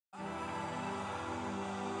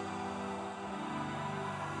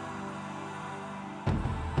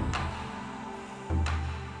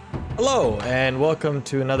Hello, and welcome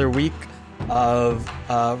to another week of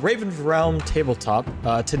Raven's Realm Tabletop.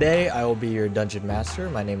 Today, I will be your Dungeon Master.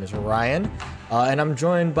 My name is Ryan, and I'm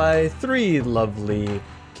joined by three lovely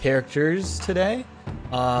characters today.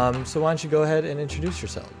 So why don't you go ahead and introduce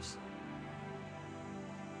yourselves?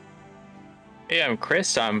 Hey, I'm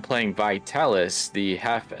Chris. I'm playing Vitalis, the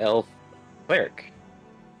half-elf cleric.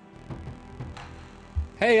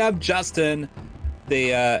 Hey, I'm Justin.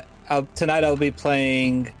 Tonight I'll be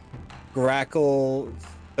playing Grackle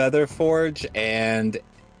Featherforge, and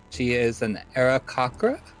she is an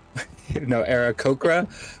Aarakocra? Aarakocra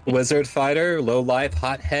wizard fighter, low life,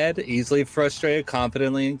 hot head, easily frustrated,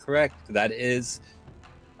 confidently incorrect. That is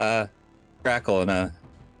Grackle in a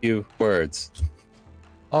few words.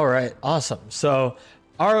 All right, awesome. So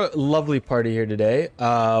our lovely party here today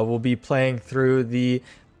will be playing through the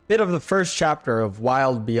bit of the first chapter of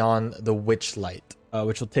Wild Beyond the Witchlight,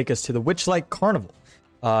 which will take us to the Witchlight Carnival.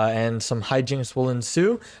 And some hijinks will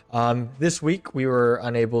ensue. This week, we were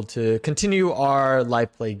unable to continue our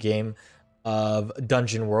live play game of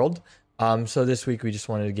Dungeon World. So this week, we just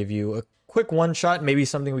wanted to give you a quick one-shot, maybe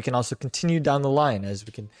something we can also continue down the line as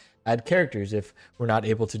we can add characters if we're not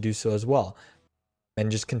able to do so as well.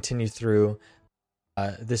 And just continue through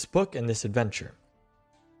this book and this adventure.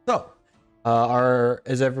 So,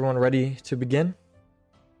 is everyone ready to begin?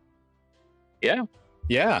 Yeah,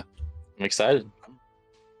 I'm excited.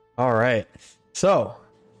 All right. So,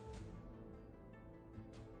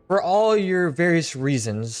 for all your various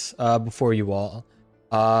reasons before you all,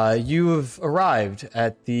 you have arrived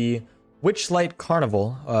at the Witchlight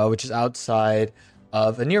Carnival, which is outside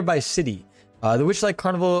of a nearby city. The Witchlight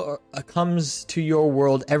Carnival comes to your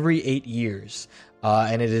world every 8 years,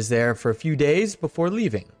 and it is there for a few days before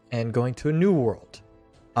leaving and going to a new world.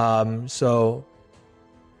 So,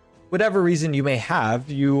 whatever reason you may have,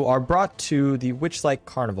 you are brought to the Witchlight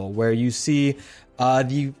Carnival, where you see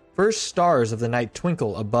the first stars of the night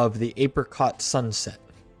twinkle above the apricot sunset.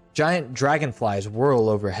 Giant dragonflies whirl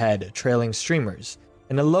overhead, trailing streamers,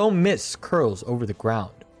 and a low mist curls over the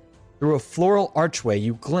ground. Through a floral archway,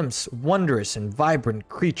 you glimpse wondrous and vibrant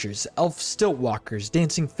creatures, elf stiltwalkers,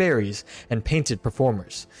 dancing fairies, and painted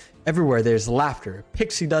performers. Everywhere there's laughter,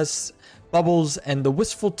 pixie dust, bubbles, and the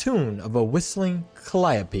wistful tune of a whistling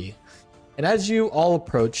calliope. And as you all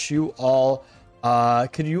approach, could you all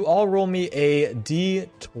roll me a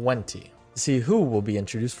d20 to see who will be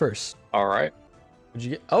introduced first? All right. Would you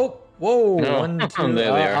get? Oh, whoa! No. 1, 2.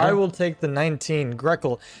 There they are. I will take the 19.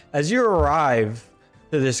 Greckle, as you arrive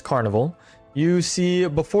to this carnival, you see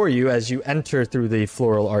before you, as you enter through the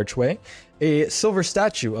floral archway, a silver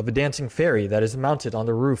statue of a dancing fairy that is mounted on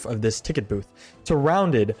the roof of this ticket booth,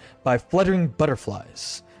 surrounded by fluttering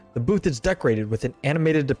butterflies. The booth is decorated with an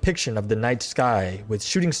animated depiction of the night sky, with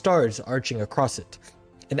shooting stars arching across it.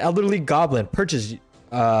 An elderly goblin perches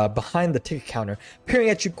behind the ticket counter, peering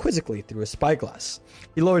at you quizzically through a spyglass.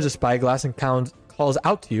 He lowers a spyglass and calls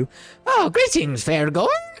out to you, "Oh, greetings, fairgoer!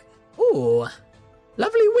 Ooh,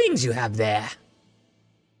 lovely wings you have there."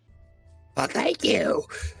 Well, thank you.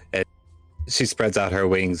 And she spreads out her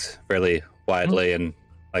wings fairly widely and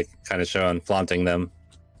kind of flaunting them.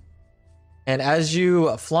 And as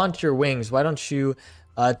you flaunt your wings, why don't you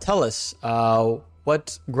tell us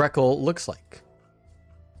what Greckle looks like?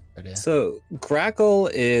 So Grackle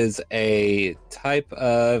is a type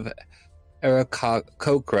of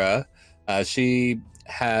Aarakocra. She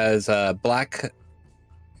has black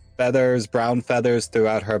feathers, brown feathers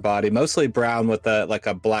throughout her body, mostly brown with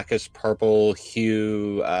a blackish purple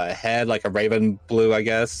hue head, like a raven blue, I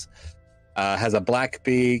guess. Has a black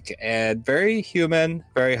beak and very human,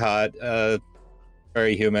 very hot,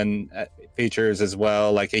 very human features as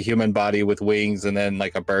well, like a human body with wings and then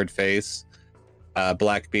like a bird face,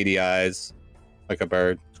 black beady eyes, like a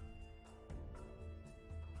bird.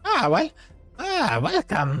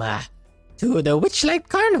 Welcome to the Witchlight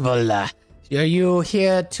Carnival. Are you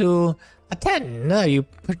here to attend? Are you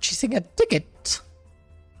purchasing a ticket?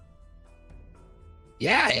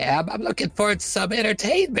 Yeah, I am. I'm looking forward to some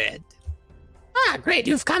entertainment. Great,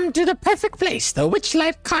 you've come to the perfect place, the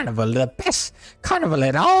Witchlight Carnival, the best carnival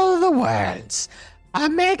in all the worlds.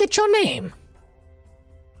 May I get your name?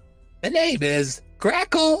 The name is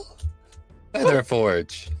Grackle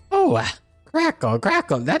Featherforge.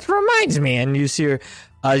 Grackle, that reminds me. And you see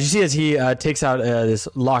as he takes out this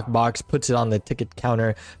lockbox, puts it on the ticket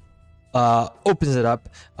counter, opens it up,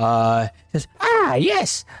 says,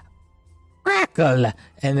 yes, Grackle.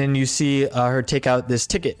 And then you see her take out this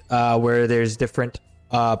ticket where there's different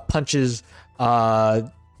punches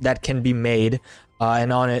that can be made,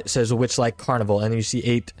 and on it says Witchlight Carnival, and you see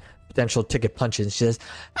 8 potential ticket punches. She says,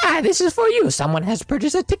 This is for you. Someone has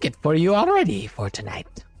purchased a ticket for you already for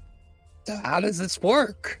tonight. So how does this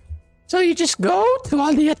work? So you just go to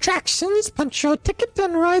all the attractions, punch your ticket,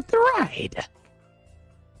 and ride the ride.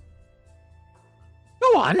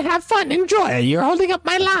 Go on, have fun, enjoy. You're holding up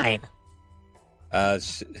my line.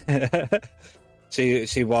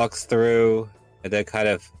 She walks through and then kind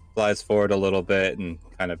of flies forward a little bit and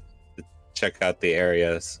kind of check out the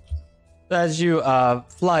areas. as you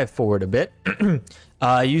fly forward a bit,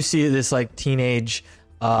 you see this like teenage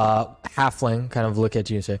halfling kind of look at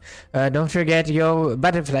you and say, "Don't forget your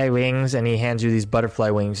butterfly wings." And he hands you these butterfly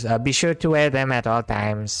wings. Be sure to wear them at all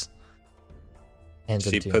times.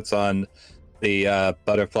 She puts on the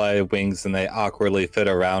butterfly wings and they awkwardly fit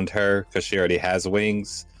around her because she already has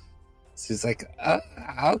wings. She's like,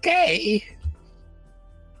 okay.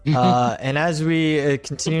 And as we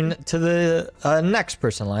continue to the next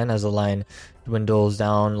person line, as the line dwindles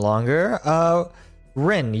down longer,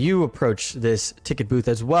 Rin, you approach this ticket booth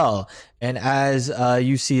as well. And as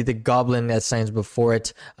you see the goblin that stands before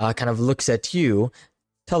it kind of looks at you,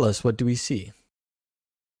 tell us, what do we see?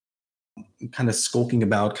 Kind of skulking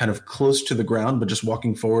about, kind of close to the ground, but just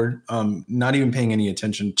walking forward, not even paying any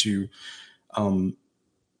attention to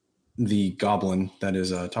the goblin that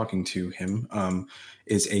is talking to him,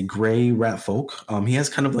 is a gray rat folk. He has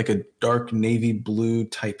kind of like a dark navy blue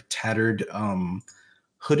type tattered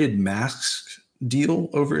hooded mask deal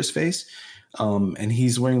over his face. And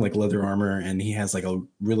he's wearing like leather armor, and he has like a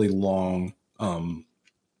really long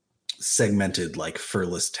segmented like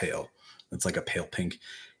furless tail. It's like a pale pink.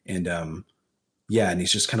 And and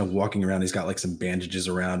he's just kind of walking around. He's got like some bandages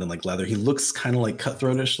around and like leather. He looks kind of like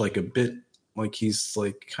cutthroatish, like a bit like he's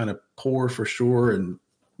like kind of poor for sure and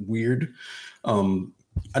weird.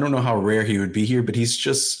 I don't know how rare he would be here, but he's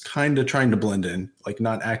just kind of trying to blend in, like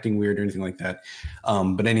not acting weird or anything like that.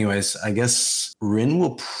 But anyways, I guess Rin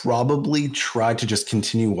will probably try to just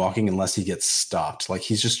continue walking unless he gets stopped. Like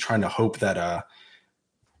he's just trying to hope that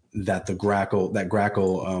that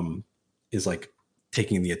grackle is like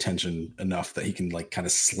taking the attention enough that he can like kind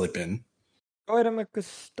of slip in. Go ahead and make a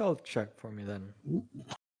stealth check for me then.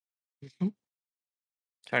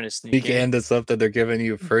 Trying to sneak Sneak in. into something they're giving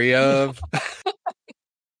you free of.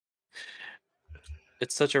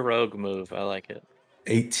 It's such a rogue move. I like it.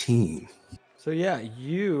 18. So yeah,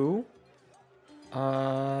 you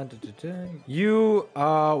walk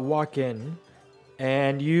in,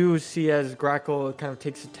 and you see as Grackle kind of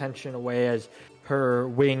takes attention away as her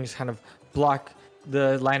wings kind of block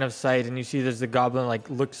the line of sight, and you see there's the goblin like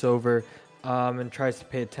looks over and tries to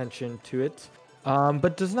pay attention to it,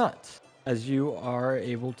 but does not, as you are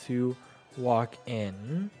able to walk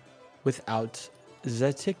in without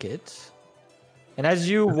the ticket. And as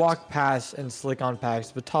you walk past and slick on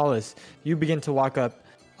past Vitalis, you begin to walk up,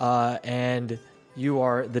 and you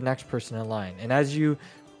are the next person in line. And as you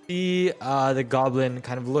see the goblin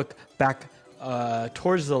kind of look back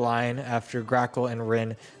towards the line after Grackle and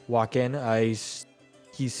Rin walk in,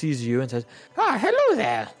 he sees you and says, Hello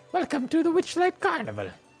there. Welcome to the Witchlight Carnival.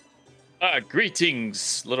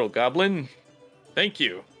 Greetings, little goblin. Thank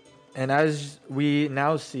you. and as we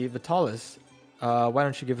now see Vitalis, why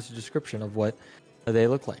don't you give us a description of what they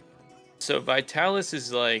look like? So Vitalis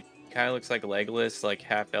is like, kind of looks like Legolas, like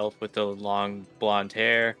half elf with the long blonde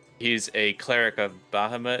hair. He's a cleric of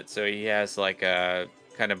Bahamut, so he has like a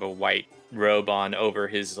kind of a white robe on over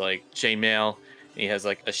his like chainmail. He has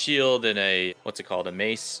like a shield and a, what's it called, a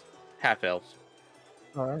mace. Half elf.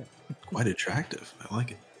 All right. Quite attractive. I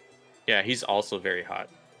like it. Yeah, he's also very hot.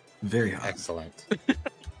 Very hot. Excellent.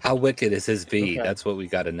 How wicked is his bead? Okay. That's what we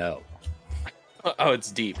got to know. Oh,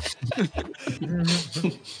 it's deep.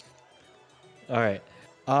 All right.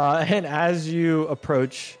 And as you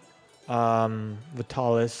approach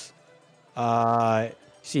Vitalis,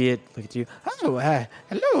 see it look at you. Oh,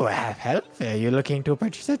 hello, half-elf. You're looking to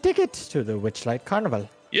purchase a ticket to the Witchlight Carnival.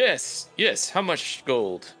 Yes. How much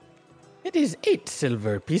gold? It is 8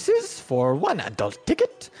 silver pieces for 1 adult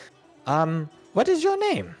ticket. What is your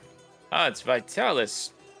name? It's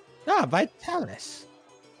Vitalis. Vitalis.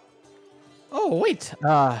 Oh, wait.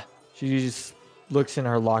 She just looks in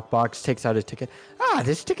her lockbox, takes out a ticket.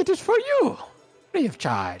 This ticket is for you. Free of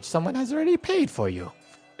charge. Someone has already paid for you.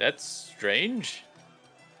 That's strange.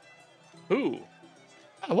 Who?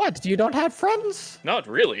 What? You don't have friends? Not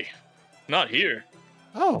really. Not here.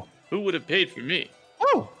 Oh. Who would have paid for me?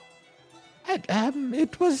 Oh.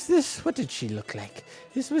 It was this. What did she look like?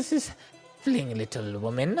 This was this fling little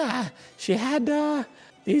woman. She had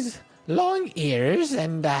these long ears,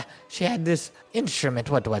 and she had this instrument.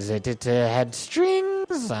 What was it? It had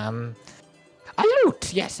strings. A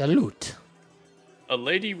lute. Yes, a lute. A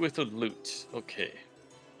lady with a lute. Okay.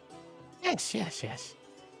 Yes.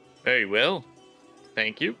 Very well.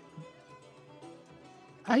 Thank you.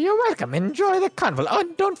 You're welcome. Enjoy the carnival. Oh,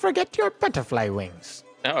 and don't forget your butterfly wings.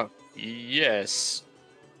 Oh, yes.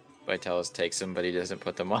 Vitalis takes them, but he doesn't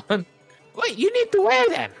put them on. Wait, you need to wear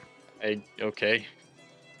them. Okay.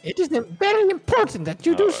 It is very important that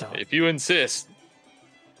you do so. If you insist.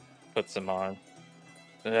 Puts them on.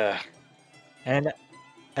 Ugh. And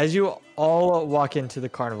as you all walk into the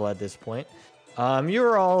carnival at this point,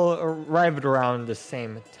 you're all arrived around the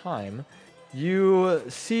same time. You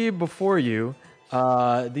see before you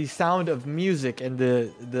the sound of music and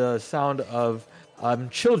the sound of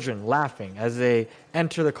children laughing as they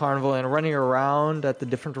enter the carnival and running around at the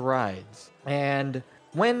different rides. And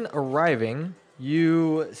when arriving,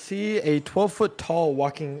 you see a 12-foot tall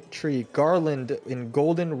walking tree garlanded in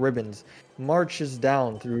golden ribbons marches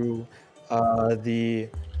down through the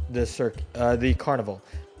carnival.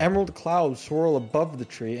 Emerald clouds swirl above the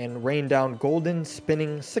tree and rain down golden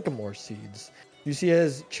spinning sycamore seeds. You see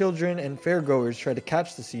as children and fairgoers try to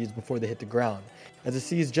catch the seeds before they hit the ground. As the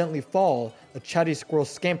seeds gently fall, a chatty squirrel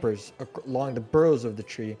scampers along the burrows of the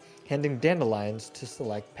tree, handing dandelions to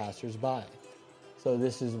select passers-by. So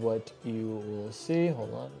this is what you will see.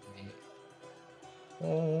 Hold on.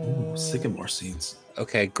 Ooh, sycamore seeds.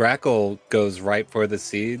 Okay, Grackle goes right for the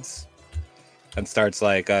seeds and starts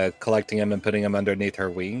collecting them and putting them underneath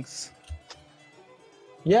her wings.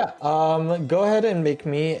 Yeah, go ahead and make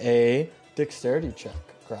me a dexterity check,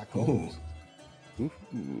 Grackle. Ooh.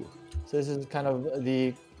 So this is kind of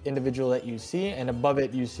the individual that you see, and above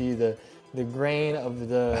it you see the grain of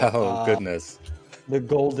the Goodness. the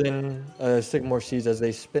golden sycamore seeds as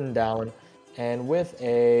they spin down, and with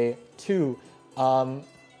a 2,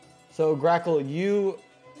 so Grackle, you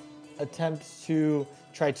attempt to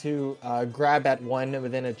try to grab at one,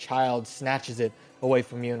 but then a child snatches it away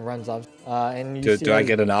from you and runs off. And you see Do I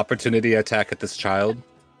get an opportunity attack at this child?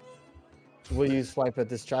 Will you swipe at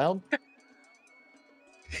this child?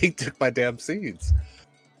 He took my damn seeds.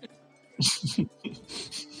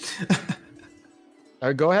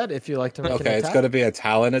 Or go ahead if you like to make an Okay, attack. it's going to be a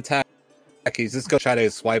talent attack. He's just going to try to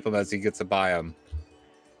swipe him as he gets to buy him.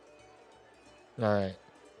 All right.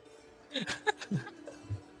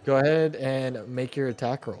 Go ahead and make your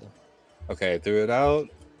attack roll. Okay, threw it out.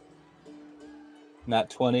 Nat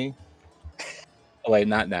 20. Oh, wait,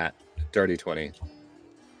 not nat. Dirty 20.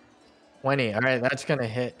 20. All right, that's gonna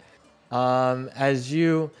hit. As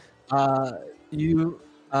you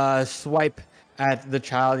swipe at the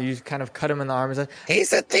child, you kind of cut him in the arm and say,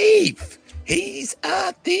 He's a thief! He's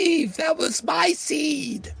a thief! That was my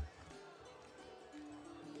seed!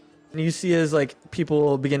 and you see as like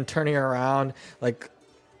people begin turning around, like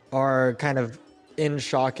are kind of in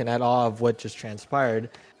shock and at awe of what just transpired.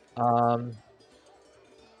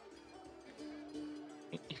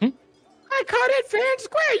 I caught it fair and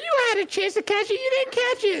square. You had a chance to catch it. You didn't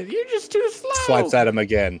catch it. You're just too slow. Swipes at him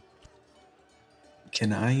again.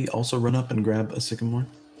 Can I also run up and grab a sycamore?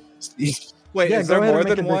 Wait, Yeah, is go there ahead more and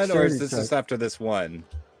make than a one, or is dexterity this check. just after this one?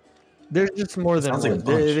 There's just more than Sounds like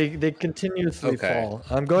one. a bunch. They continuously Okay.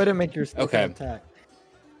 fall. Go ahead and make your second Okay. attack.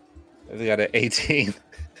 They got an 18.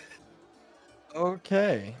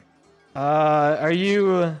 Okay. Are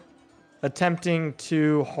you attempting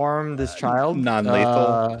to harm this child?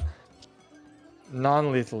 non-lethal.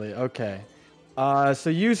 Non-lethally. Okay. So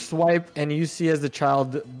you swipe and you see as the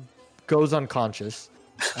child goes unconscious,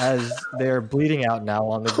 as they're bleeding out now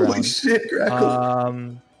on the Holy ground. shit,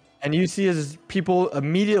 Grackle. And you see as people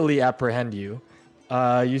immediately apprehend you.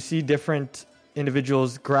 You see different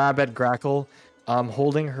individuals grab at Grackle,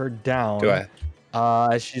 holding her down. Do I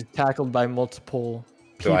As she's tackled by multiple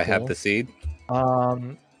people. do I have the seed?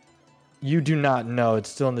 You do not know. It's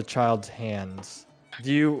still in the child's hands.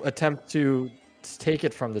 Do you attempt to take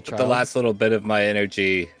it from the child? The last little bit of my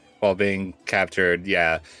energy while being captured,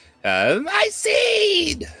 yeah. My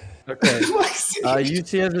seed! Okay. You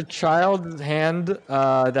see as a child's hand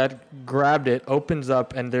that grabbed it opens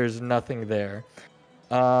up and there's nothing there.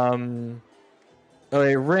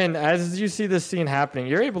 Okay, Rin, as you see this scene happening,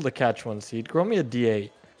 you're able to catch one seed. Roll me a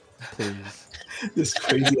D8, please. This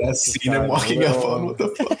crazy ass scene I'm got a walking up little- on. What the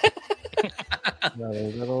fuck? Another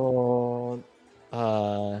little 3.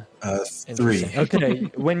 interesting. Okay,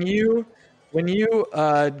 when you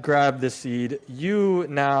grab the seed, you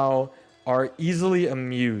now are easily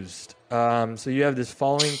amused. So you have this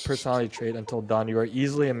following personality trait until dawn. You are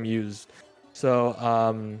easily amused.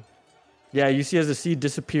 So yeah, you see as the seed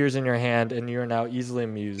disappears in your hand, and you are now easily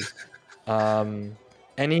amused.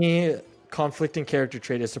 Any conflicting character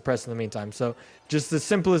trait is suppressed in the meantime. So just the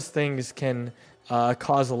simplest things can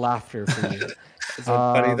cause laughter for you. Is it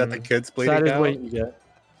funny that the kid's So bleeding that is out? what you get.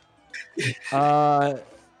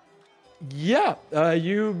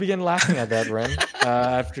 You begin laughing at that, Ren,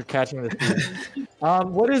 after catching the thief.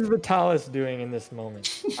 What is Vitalis doing in this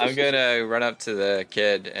moment? I'm gonna run up to the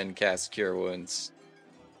kid and cast Cure Wounds.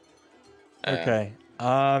 Okay.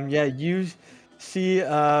 You see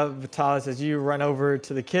Vitalis as you run over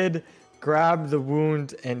to the kid, grab the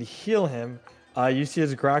wound, and heal him. You see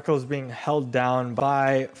as Grackle is being held down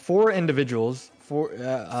by 4 individuals. Four?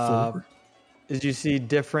 As you see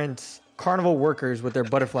different carnival workers with their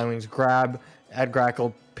butterfly wings grab at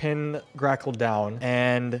Grackle, pin Grackle down,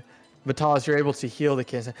 and Vitalis, you're able to heal the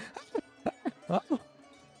kid. Oh,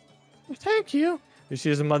 thank you. You see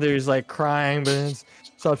his mother is like crying, but then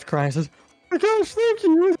stops crying and says, "Oh my gosh, thank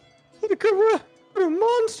you. What a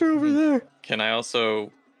monster over there." Can I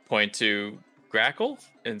also point to Grackle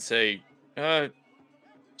and say,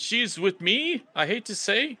 she's with me? I hate to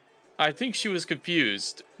say. I think she was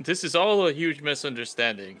confused. This is all a huge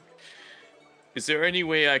misunderstanding. Is there any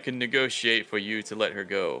way I can negotiate for you to let her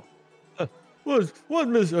go? What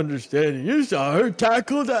misunderstanding? You saw her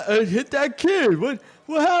tackle that, hit that kid. What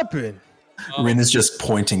happened? Rin is just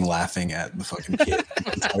pointing, laughing at the fucking kid.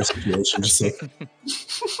 Entire situation, just like,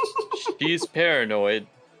 She's paranoid.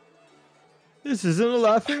 This isn't a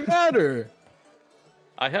laughing matter.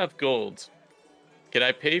 I have gold. Can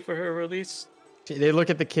I pay for her release? They look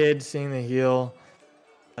at the kid, seeing the heel.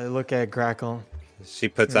 They look at Grackle. She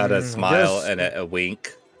puts out a smile yes. and a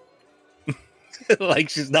wink. Like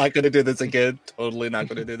she's not going to do this again. Totally not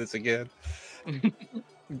going to do this again.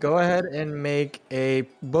 Go ahead and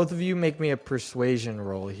both of you make me a persuasion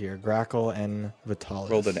roll here. Grackle and Vitalis.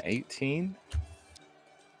 Rolled an 18.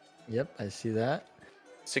 Yep, I see that.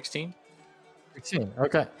 16? 16.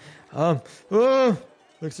 Okay.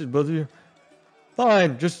 Looks at both of you.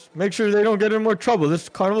 Fine, just make sure they don't get in more trouble. This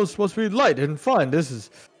carnival is supposed to be light and fun. This is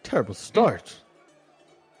a terrible start.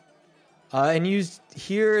 And you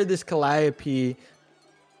hear this calliope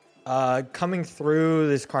coming through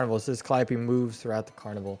this carnival. So this calliope moves throughout the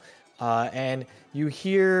carnival. And you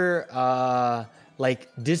hear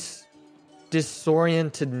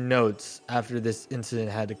disoriented notes after this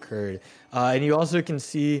incident had occurred. And you also can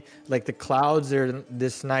see like the clouds are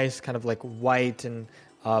this nice kind of like white and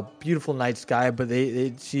beautiful night sky, but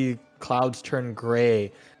they see clouds turn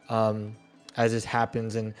gray as this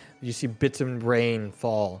happens, and you see bits of rain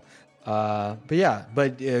fall. But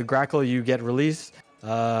Grackle, you get released.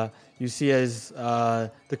 You see as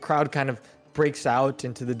the crowd kind of breaks out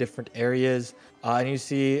into the different areas, and you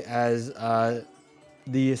see as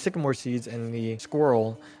the sycamore seeds and the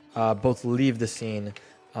squirrel both leave the scene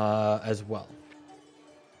as well.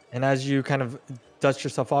 And as you kind of dust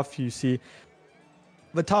yourself off, you see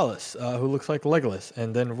Vitalis, who looks like Legolas,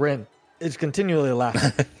 and then Rin is continually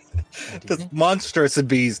laughing. This monstrous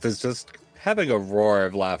beast is just having a roar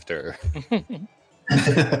of laughter.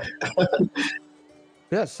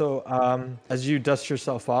 Yeah, so as you dust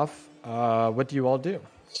yourself off, what do you all do?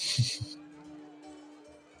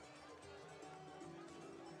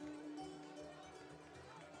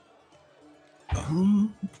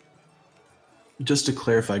 Just to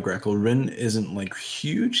clarify, Grackle, Rin isn't like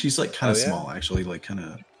huge. He's like kind of Oh, yeah? small, actually. Like kind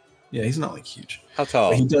of, yeah. He's not like huge. How tall?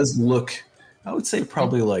 But he does look. I would say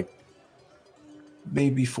probably like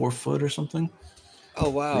maybe 4 foot or something. Oh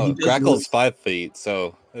But wow, he does Grackle's look 5 feet,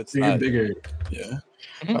 so it's bigger, not. bigger. Yeah,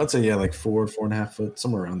 I would say 4.5 foot,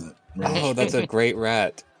 somewhere around that range. Oh, that's a great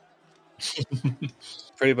rat.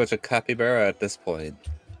 Pretty much a capybara at this point.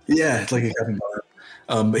 Yeah, it's like a capybara.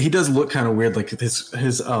 But he does look kind of weird. Like his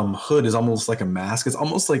hood is almost like a mask. It's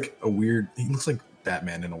almost like a weird. He looks like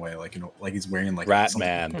Batman in a way. Like like he's wearing like Rat something.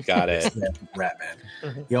 Man, got it. Yeah, Rat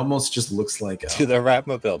Man. He almost just looks like To the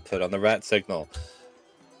Ratmobile, put on the rat signal.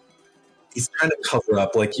 he's trying to cover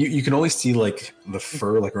up. Like you can only see like the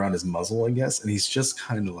fur like around his muzzle, I guess. And he's just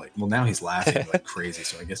kind of like, well, now he's laughing like crazy.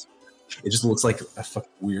 So I guess it just looks like a fucking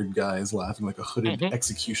weird guy is laughing, like a hooded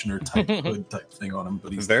executioner type hood type thing on him.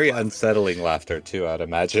 But he's Very laughing. unsettling laughter too, I'd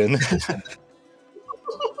imagine.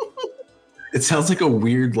 It sounds like a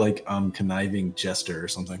weird like conniving jester or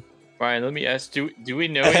something. Ryan, let me ask, do we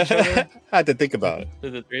know each other? I had to think about it.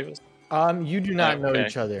 The 3 of us? You do not know Okay.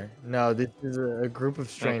 each other. No, this is a group of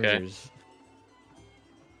strangers.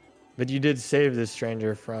 But you did save this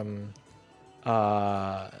stranger from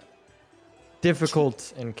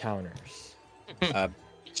difficult encounters.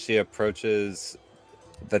 She approaches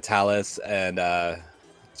Vitalis and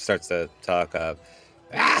starts to talk.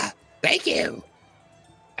 Thank you.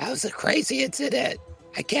 That was a crazy incident.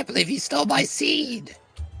 I can't believe you stole my seed.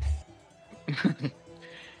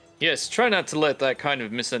 Yes, try not to let that kind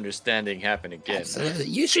of misunderstanding happen again. Absolutely.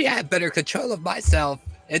 Usually I have better control of myself.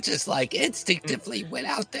 It just like instinctively went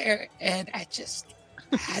out there and I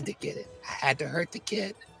had to get it. I had to hurt the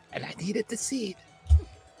kid and I needed the seed.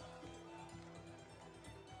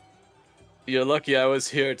 You're lucky I was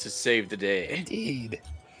here to save the day. Indeed.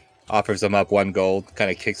 Offers him up 1 gold,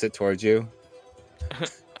 kind of kicks it towards you.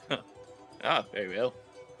 Ah, very well.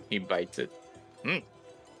 He bites it.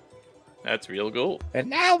 That's real gold. And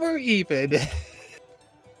now we're even.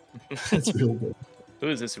 That's real good. Who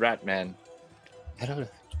is this rat man? I don't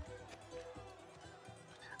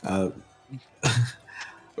know.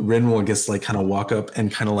 Rin will just like kind of walk up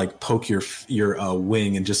and kind of like poke your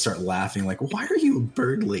wing and just start laughing like, why are you a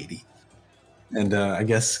bird lady? And I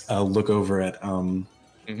guess look over at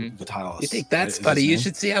Vitalis. You think that's Is funny? his You name?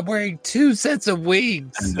 should see I'm wearing 2 sets of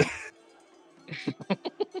wings.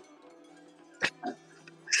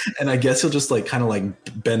 And I guess he'll just like kind of like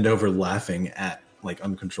bend over laughing at like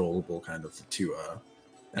uncontrollable kind of to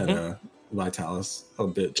Vitalis a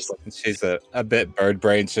bit, just like She's a bit bird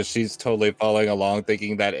brain, so she's totally following along,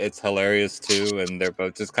 thinking that it's hilarious too, and they're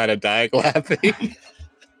both just kind of dying laughing.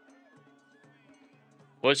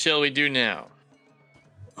 What shall we do now?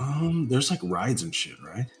 there's like rides and shit,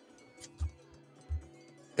 right?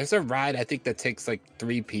 There's a ride I think that takes like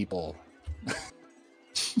 3 people.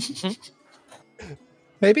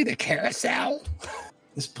 Maybe the carousel.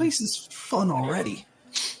 This place is fun already.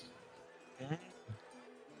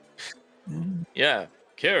 Yeah,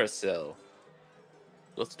 carousel.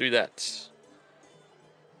 Let's do that. So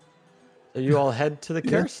you all head to the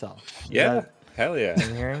carousel. Is Yeah, that hell yeah. what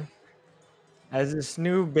I'm hearing? As this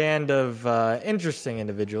new band of interesting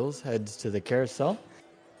individuals heads to the carousel,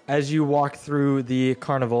 as you walk through the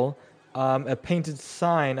carnival, a painted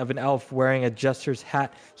sign of an elf wearing a jester's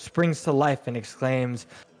hat springs to life and exclaims,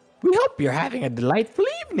 "We hope you're having a delightful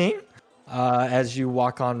evening," as you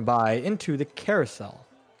walk on by into the carousel.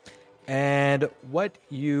 And what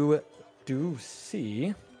you do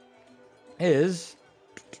see is...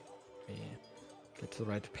 Let me get to the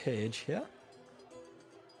right page here.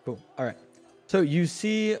 Boom. All right. So you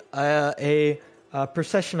see a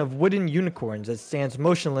procession of wooden unicorns that stands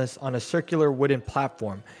motionless on a circular wooden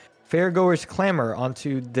platform. Fairgoers clamber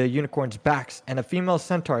onto the unicorns' backs, and a female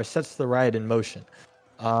centaur sets the ride in motion.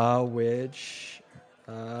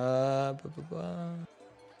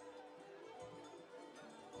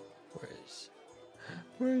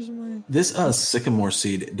 Where's my... This sycamore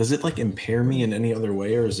seed, does it like impair me in any other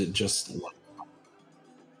way, or is it just like...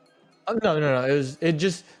 Oh, no. It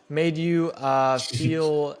just made you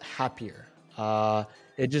feel happier.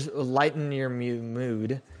 It just lightened your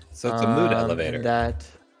mood. So it's a mood and elevator. That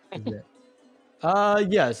is it.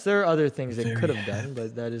 Yes, there are other things it Very could have done,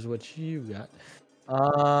 but that is what you got.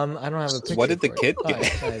 I don't have a picture. What did the for it. kid Oh,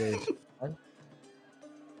 get? yeah, it is.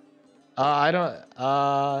 I don't.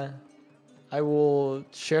 I will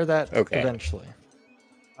share that Okay. eventually.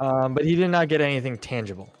 But he did not get anything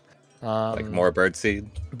tangible. Like more birdseed.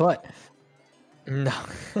 But no.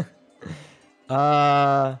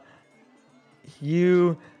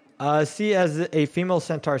 You see as a female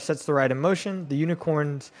centaur sets the ride in motion, the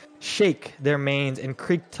unicorns shake their manes and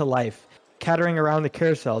creak to life, cattering around the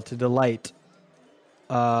carousel to the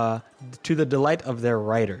delight of their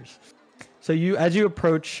riders. So as you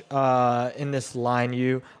approach in this line,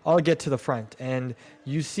 you all get to the front, and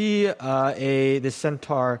you see the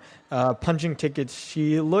centaur punching tickets.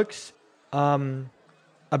 She looks a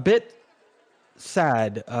bit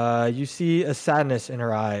sad. You see a sadness in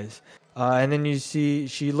her eyes, and then you see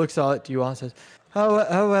she looks out at you all and says,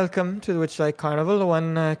 "Oh, welcome to the Witchlight Carnival.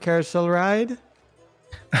 One carousel ride."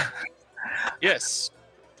 Yes.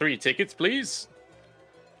 3 tickets, please.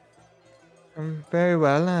 Very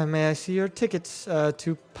well. May I see your tickets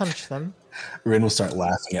to punch them? Rin will start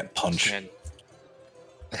laughing at Punch. Man.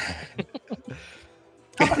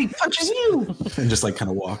 Nobody punches you! And just like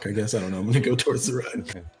kind of walk, I guess. I don't know. I'm going to go towards the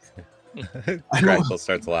ride. I don't, Grackle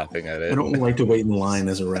starts laughing at I it. don't like to wait in line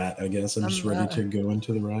as a rat, I guess. I'm just ready to go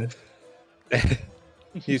into the ride.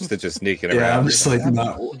 Used to just sneaking Yeah, around. I'm just like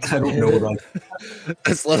not, I don't know what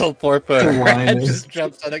This little 4-foot The line rat is- just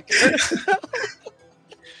jumps on a carousel.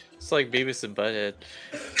 It's like Beavis and Butthead.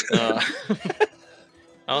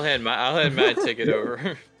 I'll hand my ticket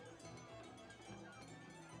over.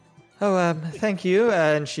 Oh, thank you.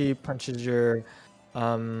 And she punches your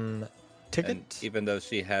ticket. And even though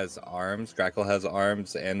she has arms, Grackle has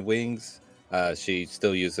arms and wings, she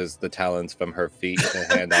still uses the talons from her feet to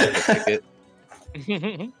hand out the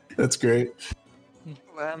ticket. That's great.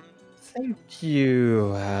 Thank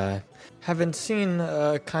you. Haven't seen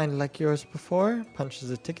a kind like yours before.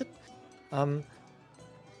 Punches a ticket.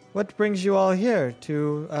 what brings you all here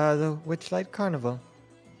to the Witchlight Carnival?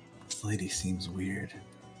 This lady seems weird.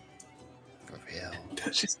 For real.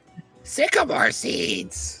 She's Sycamore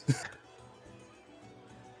seeds.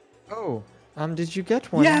 Oh, did you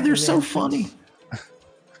get one? Yeah, they're in the so entrance? funny.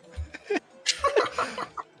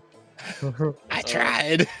 I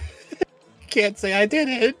tried. Can't say I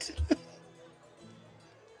didn't.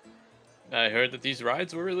 I heard that these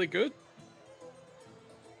rides were really good.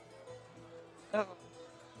 Oh,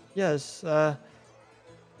 yes.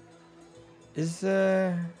 Is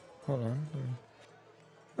there? Hold on.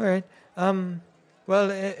 All right.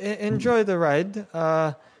 Well, enjoy the ride.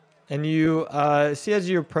 And you see as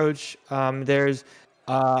you approach, there's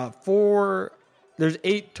there's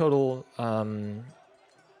 8 total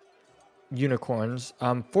unicorns.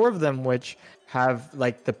 4 of them which have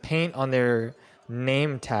like the paint on their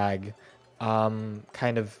name tag,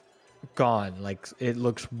 kind of gone. Like it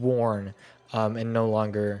looks worn, and no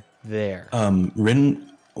longer there. Rin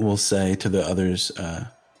will say to the others,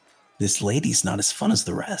 "This lady's not as fun as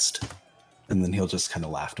the rest," and then he'll just kind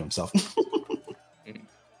of laugh to himself.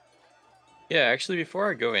 Yeah, actually, before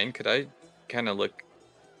I go in, could I kind of look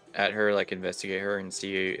at her, like investigate her, and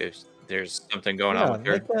see if there's something going on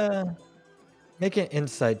with her? Make an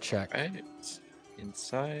insight check. Right.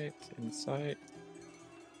 Insight.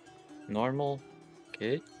 Normal.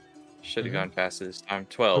 Okay. Should have gone faster this time.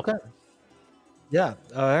 12. Okay. Yeah.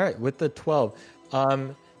 All right. With the 12,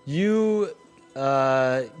 you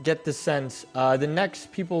get the sense. The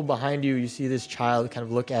next people behind you, you see this child kind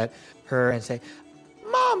of look at her and say,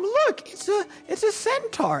 "Mom, look! It's a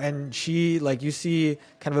centaur!" And she, like, you see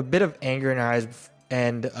kind of a bit of anger in her eyes,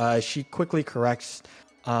 and she quickly corrects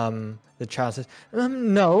the child. Says,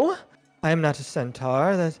 "No, I am not a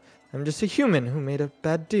centaur. That I'm just a human who made a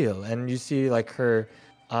bad deal." And you see like her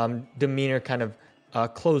demeanor kind of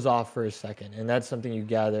close off for a second, and that's something you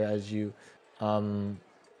gather as you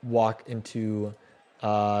walk into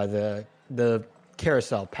the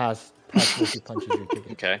carousel past Lucy punches your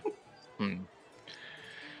ticket. Okay.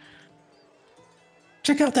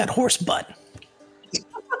 Check out that horse butt.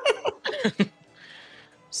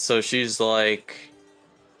 So she's like,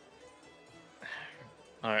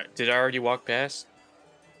 all right, did I already walk past?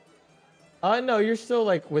 No, you're still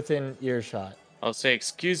like within earshot. I'll say,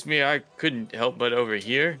 excuse me, I couldn't help but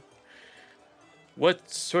overhear. What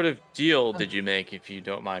sort of deal did you make, if you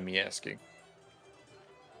don't mind me asking?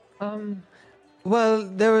 Well,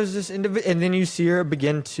 there was this individual, and then you see her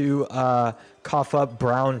begin to cough up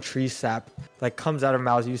brown tree sap, like comes out of her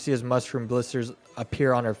mouth. You see as mushroom blisters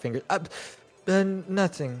appear on her fingers.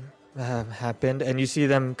 Nothing happened, and you see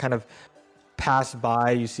them kind of pass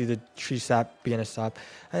by. You see the tree sap begin to stop.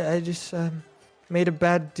 I just made a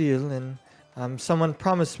bad deal, and someone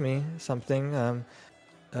promised me something,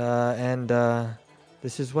 and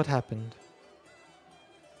this is what happened.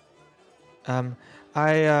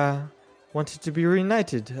 I wanted to be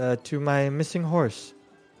reunited to my missing horse,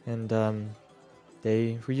 and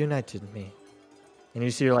they reunited me. And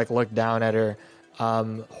you see her like look down at her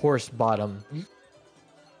horse bottom.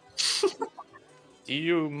 Do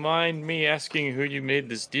you mind me asking who you made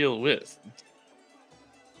this deal with?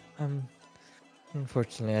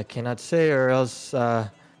 Unfortunately, I cannot say, or else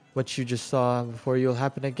what you just saw before you will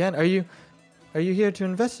happen again. Are you here to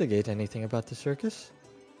investigate anything about the circus?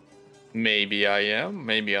 Maybe I am,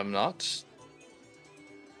 maybe I'm not.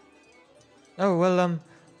 Oh, well,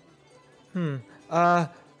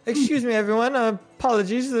 excuse me, everyone.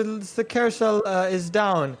 Apologies, the carousel is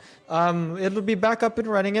down. It'll be back up and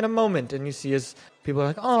running in a moment. And you see as people are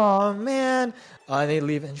like, "Oh, man." And they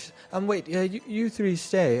leave. And she's, wait, you 3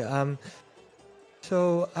 stay.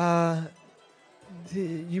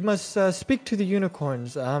 You must speak to the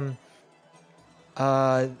unicorns.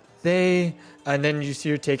 They, and then you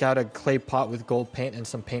see her take out a clay pot with gold paint and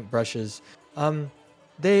some paint brushes.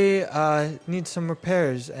 They need some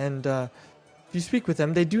repairs, and if you speak with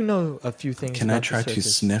them, they do know a few things. Can I about try the to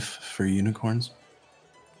circus. sniff for unicorns?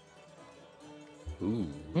 Ooh.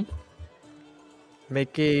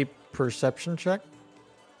 Make a perception check.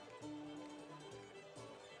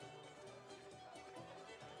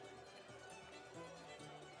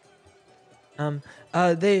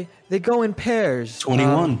 They go in pairs.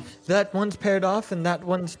 21. That one's paired off, and that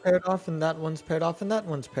one's paired off, and that one's paired off, and that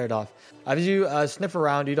one's paired off. As you sniff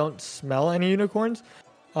around, you don't smell any unicorns,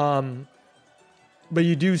 but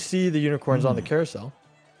you do see the unicorns on the carousel.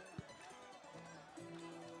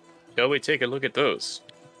 Shall we take a look at those?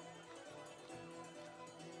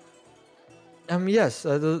 Yes,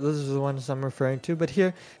 those are the ones I'm referring to. But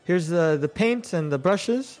here's the paint and the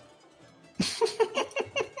brushes.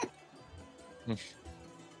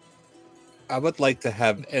 I would like to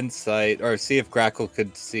have insight, or see if Grackle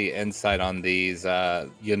could see insight on these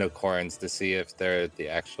unicorns to see if they're the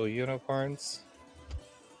actual unicorns.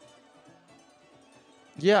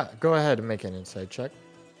 Yeah, go ahead and make an insight check.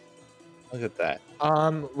 Look at that.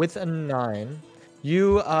 With a 9,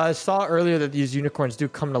 you saw earlier that these unicorns do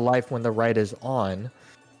come to life when the rite is on.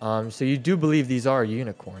 So you do believe these are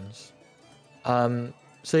unicorns.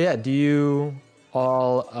 So yeah, do you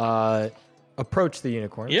all approach the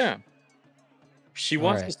unicorns? Yeah. She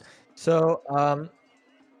wants Alright. us. So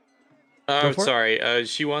Go for it. Sorry.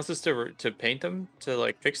 She wants us to paint them, to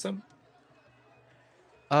like fix them.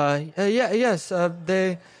 yes.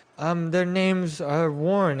 They their names are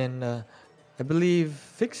worn, and I believe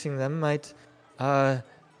fixing them might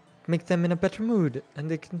make them in a better mood,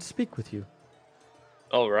 and they can speak with you.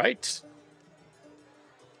 All right.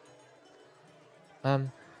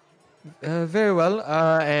 Very well.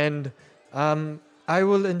 And I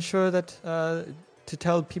will ensure that to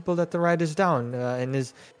tell people that the ride is down and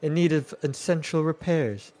is in need of essential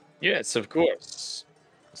repairs. Yes, of course.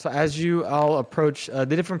 So as you all approach the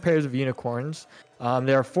different pairs of unicorns,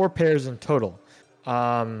 there are 4 pairs in total.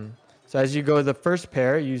 So as you go to the first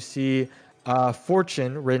pair, you see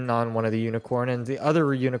Fortune written on one of the unicorn, and the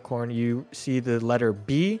other unicorn you see the letter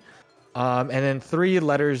B, and then 3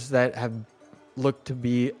 letters that have looked to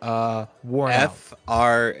be worn out. F,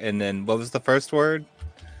 R, and then what was the first word?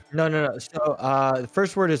 No. So the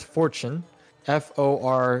first word is Fortune,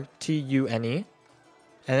 Fortune,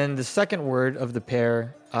 and then the second word of the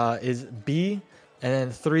pair is B, and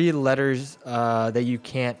then 3 letters that you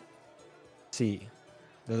can't see.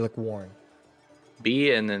 They look worn.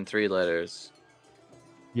 B and then 3 letters.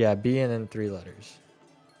 Yeah, B and then 3 letters.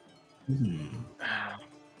 Hmm.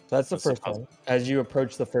 So that's the That's a first puzzle. one. As you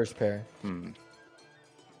approach the first pair.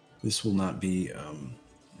 This will not be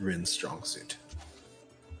Rin's strong suit.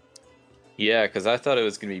 Yeah, because I thought it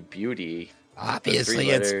was gonna be beauty. Obviously, The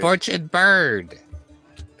 3 it's letters. Fortune Bird.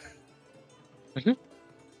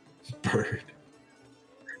 Bird.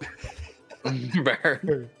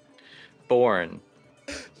 Bird. Born.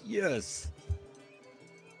 Yes.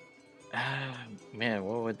 Man,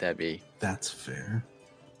 what would that be? That's fair.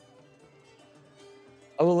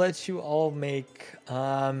 I will let you all make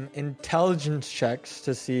intelligence checks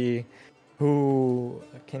to see who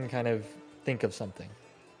can kind of think of something.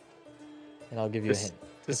 And I'll give you a hint.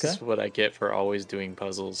 This Okay. is what I get for always doing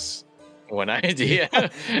puzzles. One idea.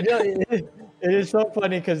 It is so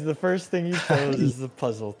funny because the first thing you chose is the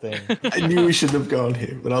puzzle thing. I knew we shouldn't have gone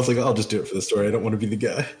here, but I was like, I'll just do it for the story. I don't want to be the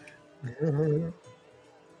guy.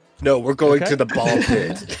 No, we're going Okay. to the ball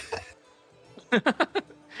pit.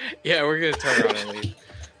 Yeah, we're gonna turn around and leave.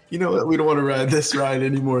 You know what? We don't want to ride this ride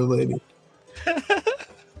anymore, lady.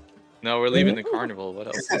 No, we're leaving the carnival. What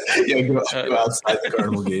else? Yeah, go outside the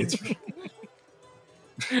carnival gates.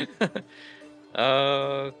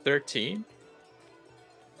 13.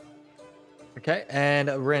 Okay, and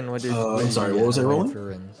Rin, what did I'm did sorry, you what was I roll rolling? for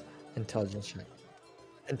Rin's intelligence check?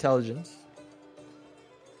 Intelligence.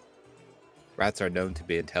 Rats are known to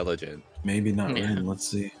be intelligent. Maybe not Yeah. Rin. Let's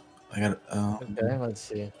see. I got. Okay, let's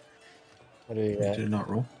see. What do you Did got? it not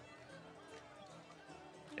roll?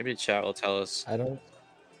 Maybe chat will tell us. I don't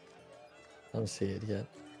see it yet.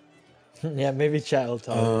 Yeah, maybe chat will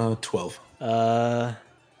tell. 12.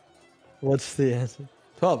 What's the answer?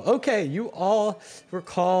 12. Okay, you all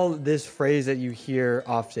recall this phrase that you hear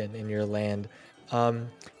often in your land.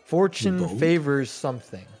 Fortune Bold? favors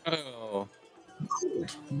something. Oh,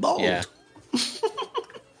 Bold. yeah.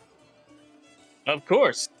 Of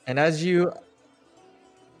course. And as you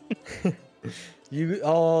you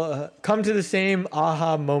all come to the same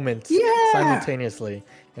aha moment simultaneously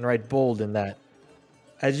and write bold in that.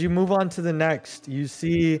 As you move on to the next, you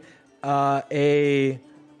see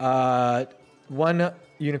one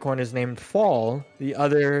unicorn is named Fall, the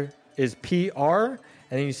other is PR,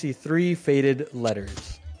 and then you see 3 faded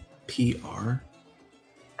letters. PR.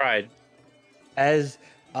 Pride. As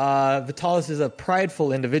Vitalis is a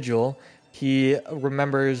prideful individual, he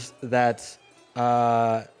remembers that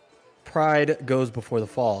pride goes before the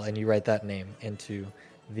fall, and you write that name into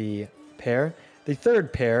the pair. The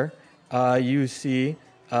third pair, you see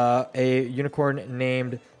a unicorn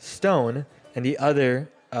named Stone, and the other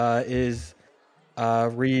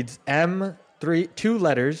reads two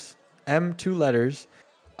letters, and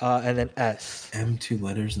then S. M, 2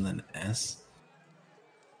 letters, and then S.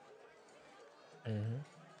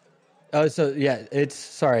 Oh, so yeah, it's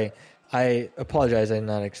sorry. I apologize. I did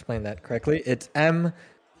not explain that correctly. It's M,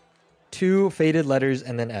 2 faded letters,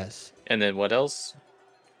 and then S. And then what else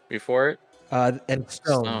before it? And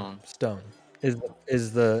Stone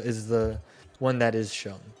is the one that is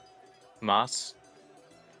shown. Moss.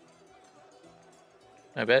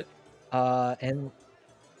 I bet. And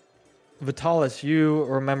Vitalis, you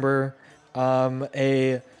remember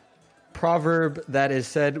a proverb that is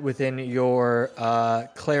said within your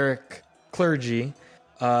clergy,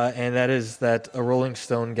 and that is that a rolling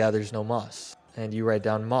stone gathers no moss. And you write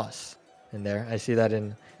down moss in there. I see that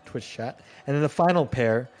in Twitch chat. And then the final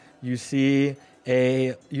pair, you see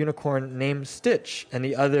a unicorn named Stitch, and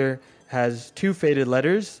the other has 2 faded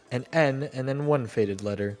letters, an N, and then 1 faded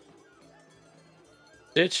letter.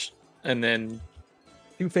 Stitch, and then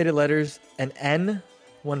 2 faded letters, an N,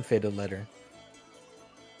 1 faded letter.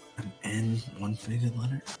 An N, 1 faded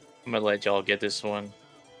letter. I'm gonna let y'all get this one.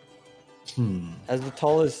 As the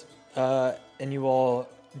tallest, and you all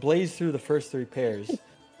blaze through the first 3 pairs,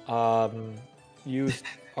 you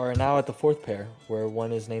are now at the 4th pair, where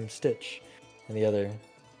one is named Stitch, and the other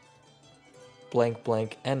blank,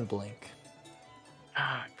 blank, and blank.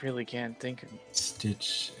 I really can't think of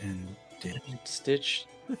Stitch and Ditch. Stitch.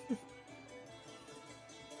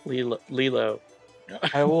 Lilo.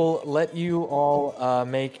 I will let you all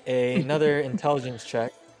make another intelligence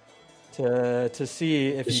check to see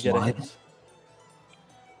if you Just get a one? hit.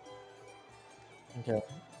 Okay.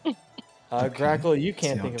 Grackle, you See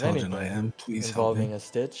can't how think of intelligent anything I am. Please help involving me. a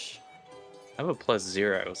Stitch. I have a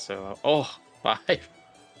 +0, so 5.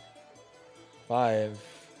 5.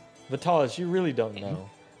 Vitalis, you really don't know.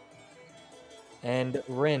 And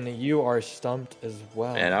Rin, you are stumped as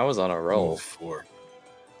well. Man, I was on a Oh, roll. 4.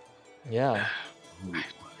 Yeah, Ooh.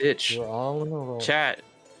 Stitch. you're all in a roll. Chat.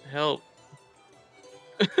 Help.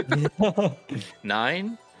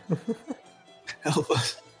 9? Help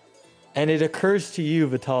us. And it occurs to you,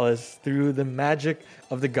 Vitalis, through the magic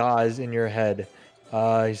of the gauze in your head.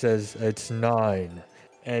 He says, it's 9.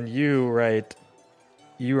 And you write,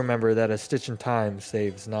 you remember that a stitch in time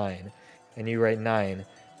saves 9. And you write 9.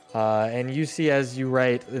 And you see as you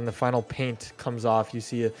write, and the final paint comes off, you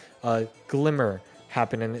see a glimmer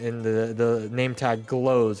happen in the name tag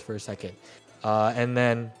glows for a second. And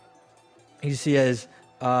then you see as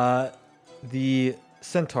the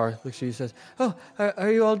centaur looks at you and says, oh,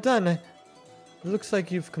 are you all done? It looks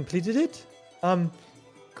like you've completed it.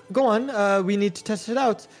 Go on. We need to test it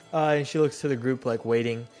out. And she looks to the group like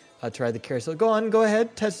waiting to ride the carousel. Go on. Go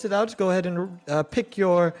ahead. Test it out. Go ahead and pick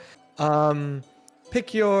your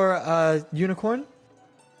unicorn.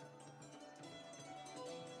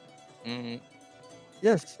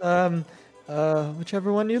 Yes.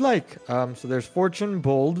 Whichever one you like. So there's Fortune,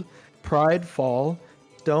 Bold, Pride, Fall,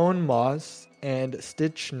 Stone, Moss, and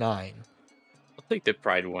Stitch 9. I'll take the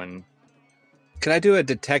pride one. Can I do a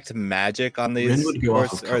detect magic on Ren these would go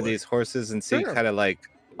off of color. these horses and see Sure. kind of like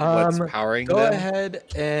what's powering Go them? ahead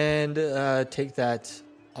and take that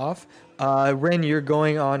off. Ren, you're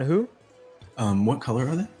going on who? What color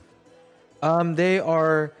are they? They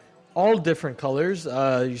are all different colors.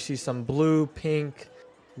 You see some blue, pink,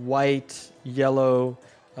 white, yellow,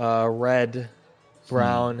 red,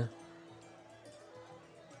 brown,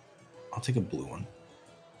 I'll take a blue one.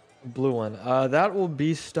 blue one. That will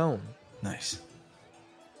be stone. Nice.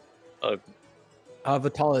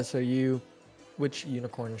 Vitalis, which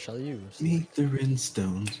unicorn shall you use? Meet the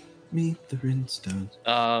Rinstones. Meet the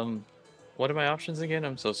Rinstones. What are my options again?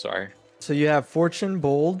 I'm so sorry. So you have Fortune,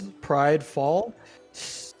 Bold, Pride, Fall,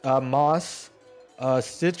 Moss,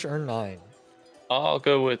 Stitch, or 9. I'll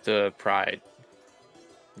go with the pride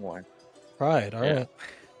one. Pride, all Yeah. right.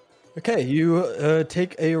 Okay, you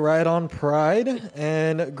take a ride on Pride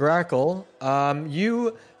and Grackle.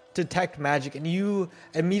 You detect magic, and you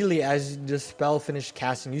immediately, as the spell finished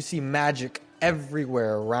casting, you see magic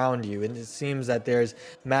everywhere around you, and it seems that there's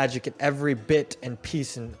magic in every bit and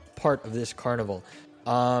piece and part of this carnival.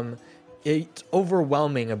 It's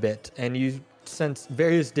overwhelming a bit, and you sense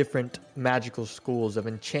various different magical schools of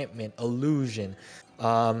enchantment, illusion,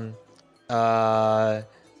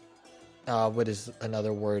 what is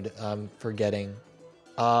another word I'm forgetting?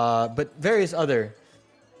 But various other,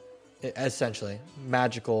 essentially,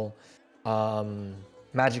 magical,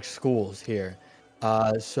 magic schools here.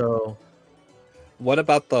 So What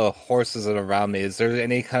about the horses that are around me? Is there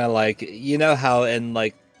any kind of like, you know how in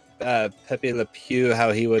like Pepe Le Pew,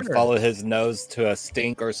 how he would Sure. follow his nose to a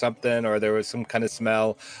stink or something, or there was some kind of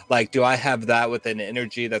smell? Like, do I have that with an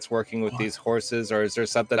energy that's working with these horses, or is there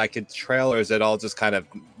something I could trail, or is it all just kind of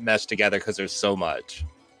meshed together because there's so much?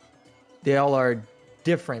 they all are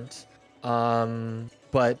different,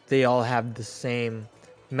 but they all have the same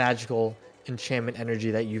magical enchantment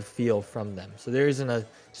energy that you feel from them. So there isn't a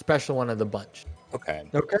special one of the bunch. Okay.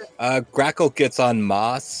 Okay. Grackle gets on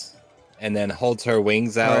Moss and then holds her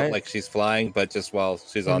wings out Alright. like she's flying, but just while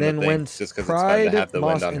she's And on the then thing, when just because it's fun to Pride, have the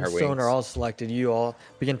Moss, wind on and her Stone wings. are all selected, you all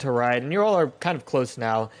begin to ride, and you all are kind of close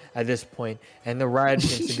now at this point. And the ride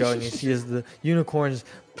begins to go, and you see as the unicorns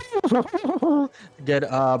get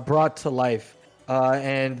brought to life,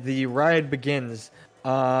 and the ride begins.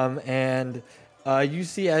 And you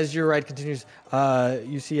see as your ride continues,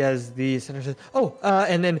 you see as the center says, "Oh,"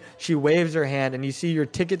 and then she waves her hand, and you see your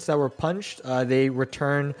tickets that were punched. They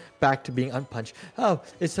return back to being unpunched. Oh,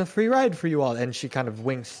 it's a free ride for you all, and she kind of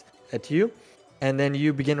winks at you, and then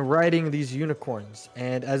you begin riding these unicorns.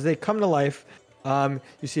 And as they come to life,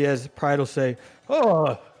 you see as Pride will say,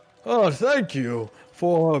 "Oh, thank you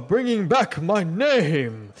for bringing back my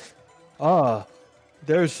name.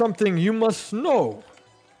 There's something you must know.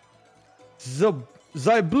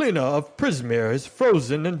 Zyblina of Prismere is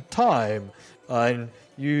frozen in time." And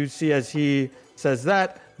you see as he says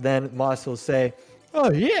that, then Moss will say,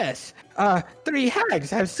 "Oh, yes. 3 hags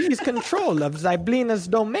have seized control of Zyblina's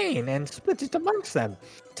domain and split it amongst them.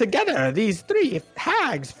 Together, these 3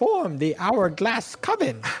 hags form the Hourglass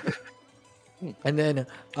Coven." And then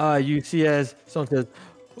you see as someone says,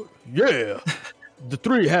 "Yeah, the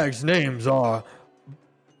 3 hags' names are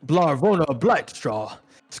Blarvona Blightstraw,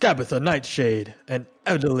 Scabatha Nightshade, and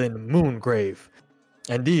Edelyn Moongrave.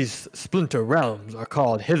 And these splinter realms are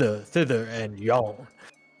called Hither, Thither, and Yon.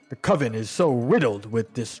 The coven is so riddled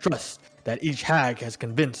with distrust that each hag has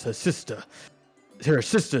convinced her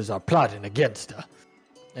sisters are plotting against her."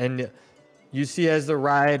 And you see as the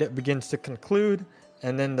ride begins to conclude,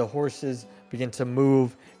 and then the horses begin to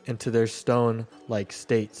move into their stone-like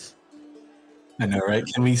states. I know, right?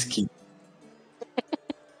 Can we keep?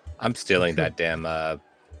 I'm stealing that damn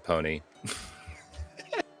pony.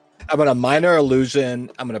 I'm gonna minor illusion.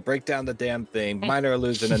 I'm gonna break down the damn thing. Minor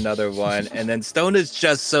illusion, another one, and then Stone is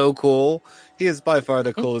just so cool. He is by far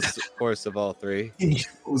the coolest horse of all 3.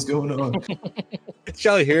 What was going on? Did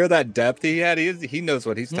y'all hear that depth he had? He knows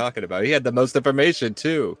what he's talking about. He had the most information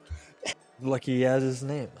too. Lucky he has his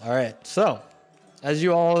name. All right, so as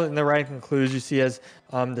you all in the ride concludes, you see as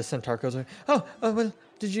the centaur goes, well,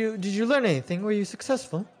 did you learn anything? Were you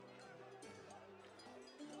successful?"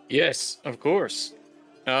 Yes, of course.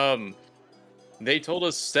 They told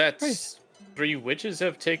us that Right. 3 witches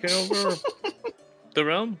have taken over the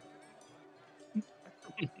realm.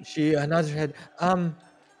 She nods her head.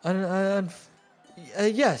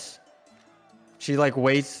 Yes. She like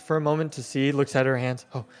waits for a moment to see, looks at her hands.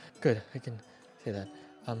 Oh, good. I can say that.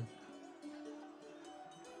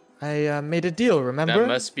 I made a deal. Remember? That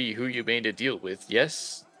must be who you made a deal with,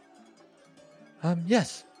 yes?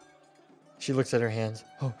 Yes. She looks at her hands.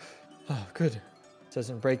 Oh, good.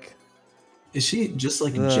 Doesn't break. Is she just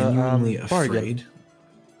like The, genuinely bargain. afraid?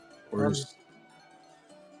 Or Um, is...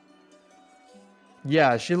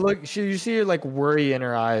 Yeah, you see her like worry in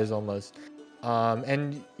her eyes almost.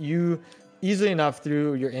 And you easily enough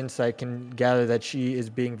through your insight can gather that she is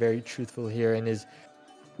being very truthful here and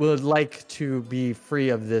would like to be free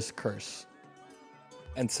of this curse.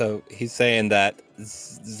 And so he's saying that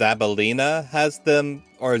Zabalina has them,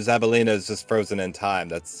 or Zabalina is just frozen in time.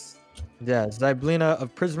 That's Yeah, Zyblina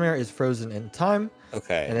of Prismere is frozen in time,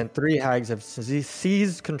 okay. and then 3 hags have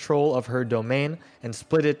seized control of her domain and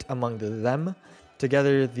split it among them.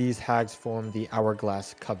 Together, these hags form the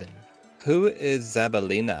Hourglass Coven. Who is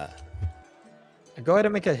Zabalina? Go ahead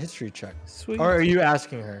and make a history check. Sweet. Or are you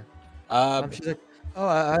asking her? Um, She's like, "Oh,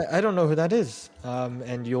 I don't know who that is."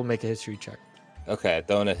 And you'll make a history check. okay,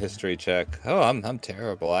 throwing a history check. Oh, I'm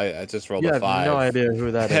terrible. I just rolled You a have 5. no idea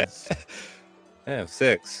who that is. Yeah,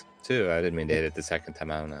 6 too. I didn't mean to hit it the second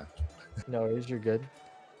time. I don't know. No worries, you're good.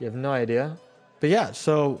 You have no idea. But yeah,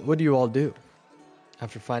 so what do you all do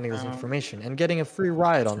after finding this information and getting a free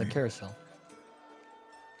ride on the carousel?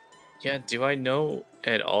 Yeah, do I know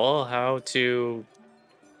at all how to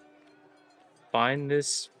find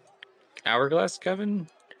this Hourglass Coven?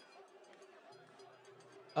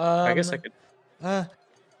 I guess I could.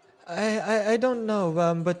 I don't know,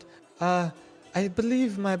 but I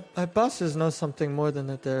believe my bosses know something more than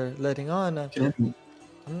that they're letting on. Can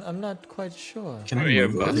I, I'm not quite sure. can I Oh, yeah,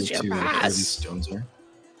 move over boss. to where these stones are?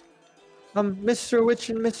 Mr. Witch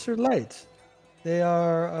and Mr. Light. They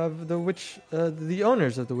are of the witch, the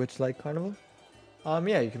owners of the Witchlight Carnival.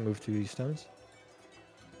 Yeah, you can move to these stones.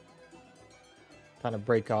 Kind of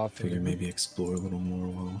break off. Figure maybe explore a little more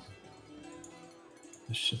while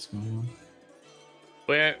this shit's going on.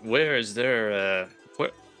 Where is their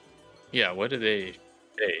what do they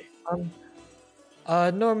say?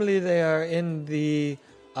 Normally they are in the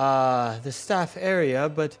the staff area,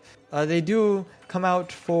 but they do come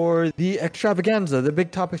out for the extravaganza, the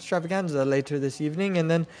big top extravaganza later this evening, and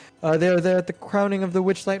then they're there at the crowning of the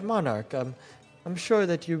Witchlight Monarch. I'm sure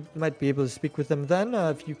that you might be able to speak with them then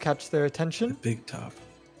if you catch their attention. Big top.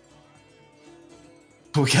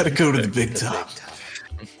 We gotta go to the big top.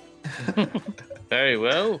 Very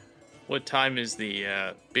well. What time is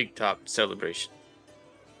the big top celebration?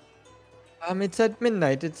 It's at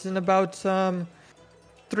midnight. It's in about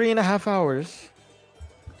 3.5 hours.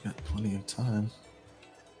 Got plenty of time.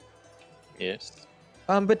 Yes.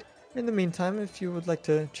 But in the meantime, if you would like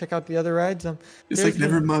to check out the other rides, It's there's like,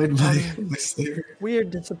 never been, mind my slaver. weird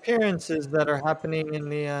disappearances that are happening in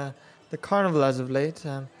the carnival as of late.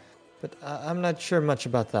 But I'm not sure much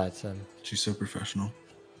about that. She's so professional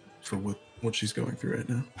for what she's going through right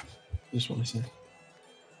now. Just want to say.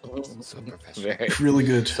 So professional. Very. Really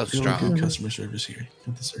good. So really strong. good customer service here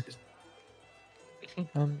at the circus.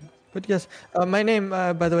 But yes, my name,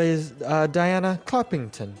 by the way, is Diana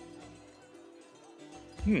Cloppington.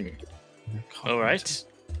 All right.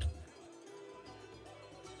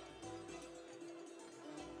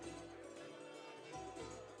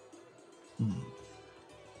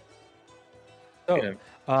 So,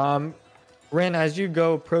 Ren, as you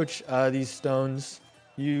go approach these stones,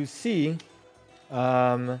 you see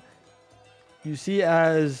as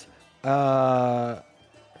where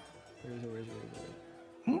is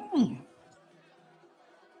it?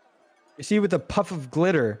 You see with a puff of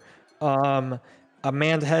glitter, a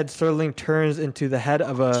man's head suddenly turns into the head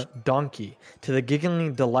of a donkey, to the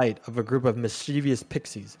giggling delight of a group of mischievous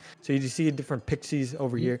pixies. So you see different pixies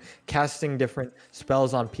over here casting different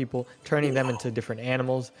spells on people, turning them into different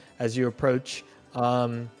animals as you approach.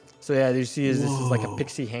 So yeah, you see this is like a Whoa.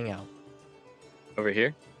 pixie hangout. Over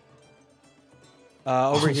here.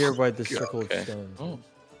 Over Oh here my by the God. circle Okay. of stones.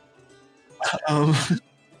 Oh.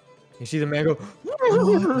 You see the man go.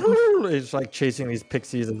 It's like chasing these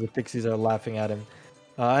pixies, and the pixies are laughing at him.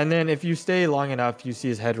 And then if you stay long enough, you see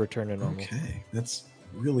his head return to normal. Okay, that's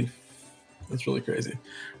really crazy.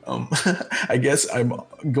 I guess I'm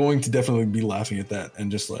going to definitely be laughing at that and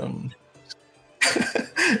just like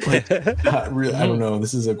not really, I don't know.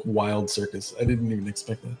 This is a wild circus. I didn't even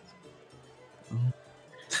expect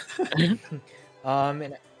that.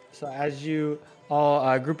 And so as you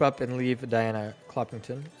all group up and leave Diana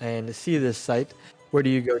Cloppington and see this site, where do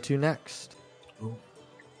you go to next?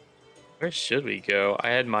 Where should we go? I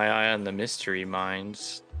had my eye on the mystery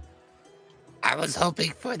mines. I was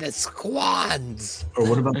hoping for the squans. Or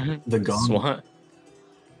what about the gong? Swan.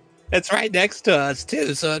 It's right next to us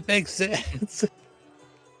too, so it makes sense.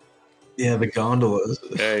 Yeah, the gondolas.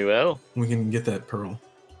 Very well. We can get that pearl.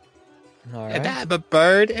 All And right. I'm a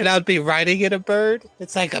bird, and I'd be riding in a bird.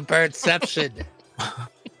 It's like a birdception.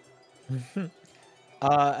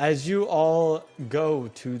 As you all go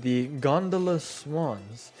to the gondola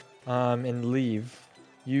swans and leave,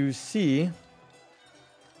 you see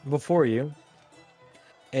before you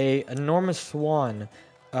a enormous swan.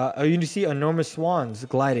 You see enormous swans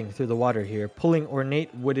gliding through the water here, pulling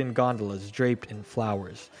ornate wooden gondolas draped in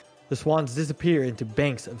flowers. The swans disappear into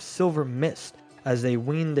banks of silver mist as they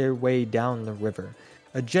wing their way down the river.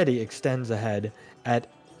 A jetty extends ahead, at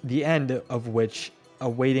the end of which a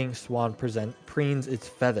waiting swan preens its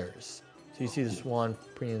feathers. So you see the swan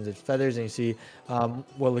preens its feathers, and you see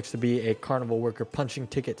what looks to be a carnival worker punching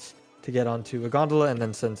tickets to get onto a gondola, and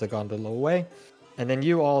then sends the gondola away. And then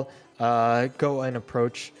you all go and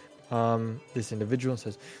approach this individual and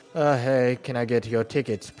says, "Hey, can I get your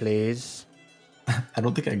tickets, please?" I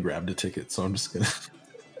don't think I grabbed a ticket, so I'm just gonna,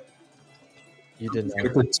 You did gonna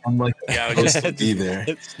not. pretend like Yeah, I I was was just to be there.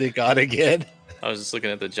 Sneak on again. I was just looking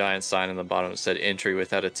at the giant sign on the bottom that said entry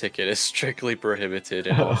without a ticket is strictly prohibited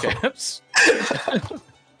in all caps.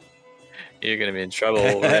 You're gonna be in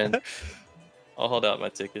trouble, Ren. I'll hold out my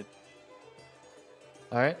ticket.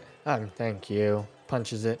 All right. Thank you.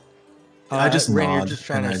 Punches it. I just Ren, nod, you're just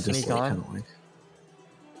trying and to I just, sneak like, on. kinda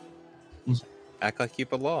like, Act like you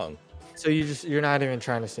belong. So you're not even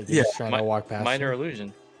trying to sneak. You're just trying to walk past. Minor him.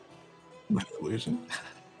 illusion. my illusion.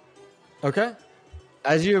 Okay.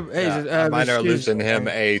 As you, Minor excuse- illusion him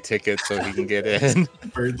a ticket so he can get in.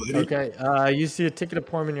 Bird lady. Okay. You see a ticket of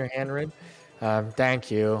porn in your hand, Red.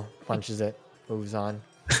 Thank you. Punches it. Moves on.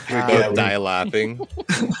 We Uh, both die laughing.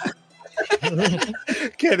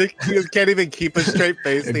 can't even keep a straight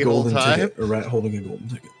face A the whole golden time. ticket. A rat holding a golden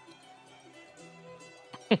ticket.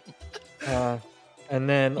 And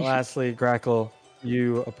then lastly, Grackle,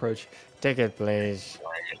 you approach. Ticket, please.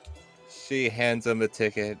 She hands him a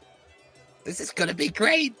ticket. This is gonna be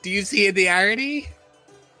great. Do you see the irony?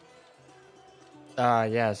 Ah,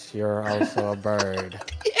 yes, you're also a bird.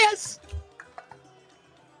 Yes.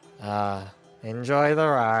 Enjoy the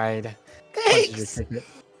ride. Punches your ticket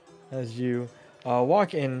as you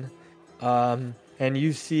walk in, and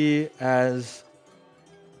you see as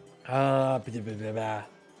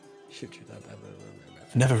shoot.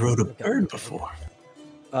 Never rode a bird before.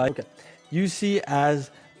 Okay. You see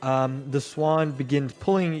as the swan begins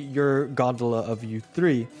pulling your gondola of you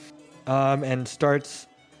three, and starts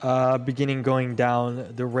beginning going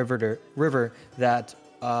down the river that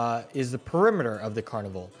is the perimeter of the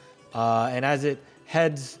carnival. And as it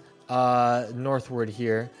heads northward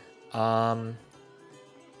here,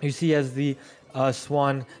 you see as the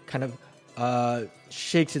swan kind of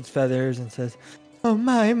shakes its feathers and says, "Oh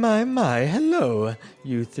my, hello,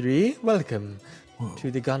 you three. Welcome to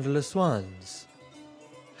the Gondola Swans.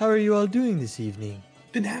 How are you all doing this evening?"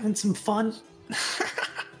 Been having some fun.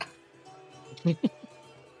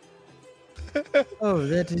 Oh,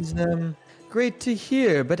 that is great to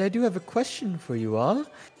hear, but I do have a question for you all.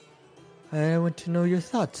 I want to know your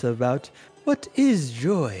thoughts about what is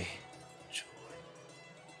joy.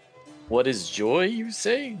 What is joy, you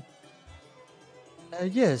say?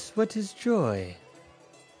 Yes, what is joy?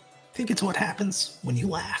 I think it's what happens when you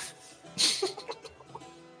laugh.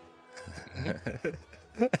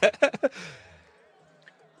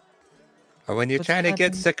 Or when you're What's trying to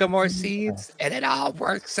get happening sycamore when you seeds and it all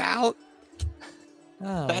works out.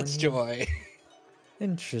 That's when you- joy.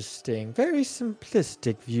 Interesting. Very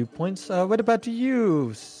simplistic viewpoints. What about you,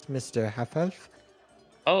 Mr. Half-Elf?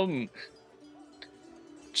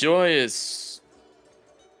 Joy is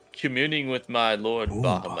communing with my Lord Ooh,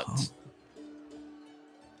 Bahamut.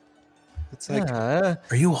 It's like Are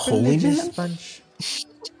you a holy Religious man? bunch.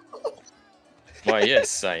 Why,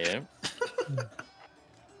 yes, I am.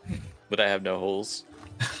 But I have no holes.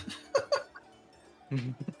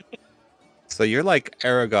 so you're like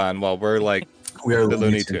Aragon while we're like We are the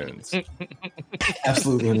Looney Tunes. Tunes.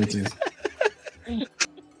 Absolute Looney Tunes.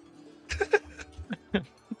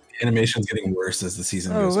 Animation's getting worse as the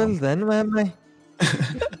season Oh, goes well on. then,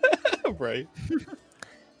 right.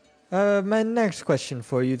 my next question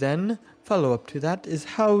for you then, follow up to that, is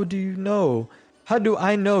how do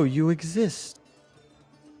I know you exist?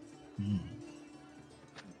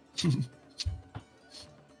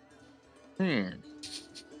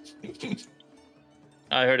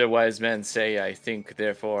 I heard a wise man say, I think,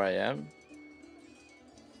 therefore I am.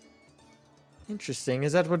 Interesting.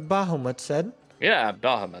 Is that what Bahamut said? Yeah,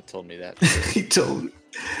 Bahamut told me that. He told me,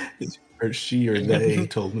 or she or they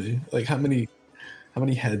told me. Like how many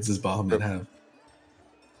heads does Bahamut have?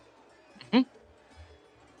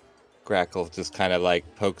 Grackle just kind of like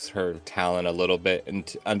pokes her talon a little bit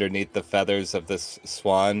underneath the feathers of this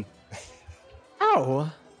swan.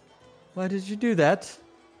 Ow! Why did you do that?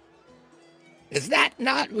 Is that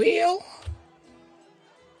not real?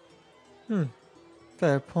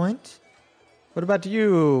 Fair point. What about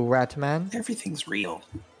you, Ratman? Everything's real.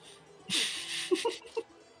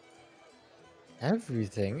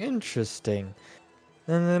 Everything. Interesting.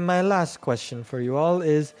 And then my last question for you all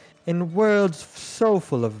is, in worlds so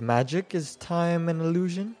full of magic, is time an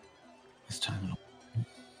illusion? This time.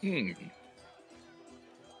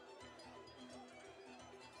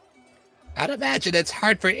 I'd imagine it's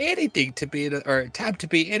hard for anything to be, or time to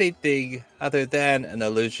be anything other than an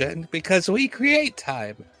illusion, because we create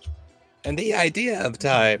time and the idea of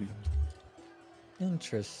time.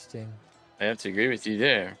 Interesting. I have to agree with you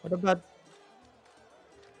there. What about...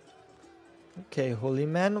 Okay, holy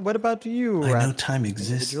man. What about you, I know Rat? time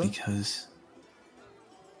exists individual? because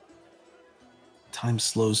time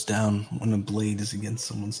slows down when a blade is against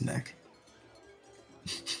someone's neck.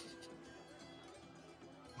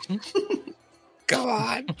 Go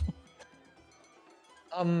on.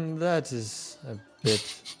 That is a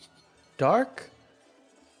bit dark.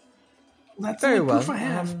 That's Very the only well. proof I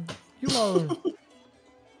have. You all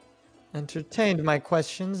entertained my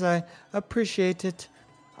questions. I appreciate it.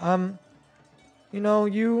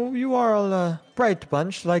 You are all a bright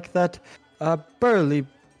bunch, like that burly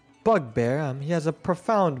bugbear. He has a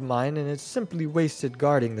profound mind and is simply wasted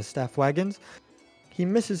guarding the staff wagons. He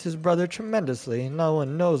misses his brother tremendously. No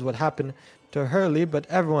one knows what happened to Hurley, but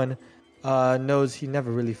everyone knows he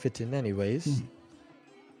never really fit in anyways.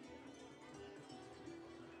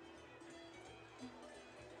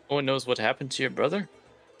 No one knows what happened to your brother?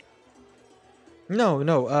 No,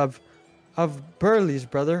 of Burley's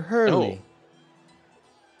brother, Hurley.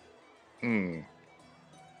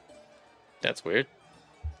 That's weird.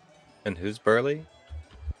 And who's Burley?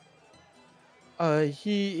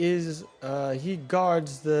 He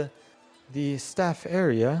guards the staff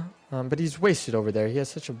area, but he's wasted over there. He has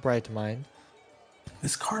such a bright mind.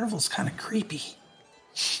 This carnival's kind of creepy.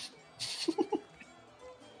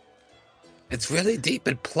 It's really deep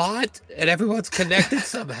in plot, and everyone's connected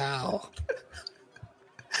somehow.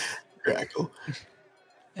 Grackle.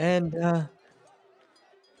 And,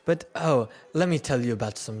 but, oh, let me tell you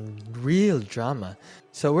about some real drama.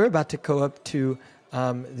 So we're about to go up to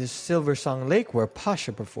this Silver Song Lake where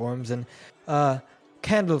Pasha performs, and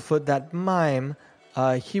Candlefoot, that mime,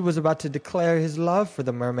 he was about to declare his love for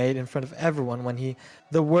the mermaid in front of everyone when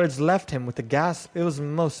the words left him with a gasp. It was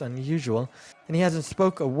most unusual, and he hasn't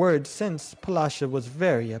spoke a word since. Palasha was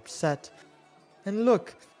very upset. And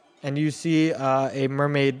look, and you see a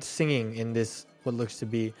mermaid singing in this, what looks to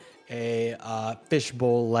be a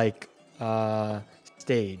fishbowl-like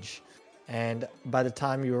stage. And by the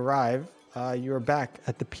time you arrive, you are back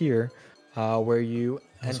at the pier where you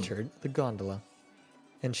entered the gondola.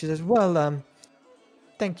 And she says, well,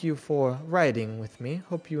 thank you for riding with me.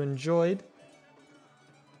 Hope you enjoyed.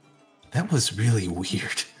 That was really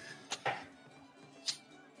weird.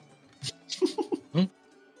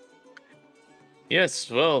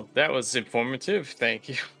 Yes, well, that was informative. Thank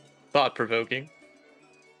you. Thought-provoking.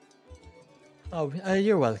 Oh,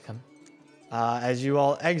 you're welcome. As you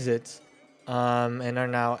all exit and are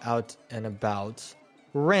now out and about,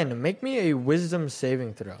 Ren, make me a wisdom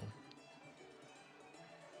saving throw.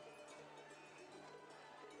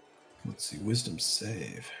 Let's see, wisdom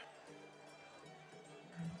save.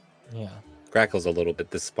 Yeah. Grackle's a little bit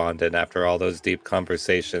despondent after all those deep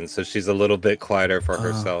conversations, so she's a little bit quieter for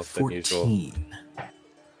herself than usual. 14.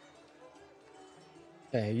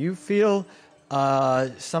 Okay, you feel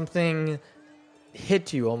something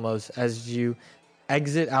hit you almost as you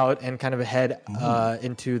exit out and kind of head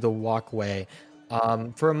into the walkway.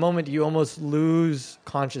 For a moment, you almost lose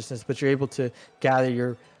consciousness, but you're able to gather.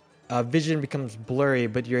 Your vision becomes blurry,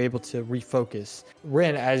 but you're able to refocus.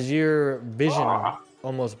 Rin, as your vision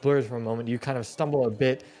almost blurs for a moment, you kind of stumble a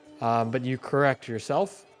bit, but you correct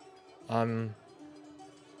yourself. And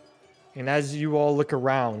as you all look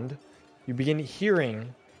around, you begin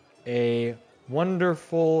hearing a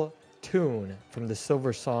wonderful tune from the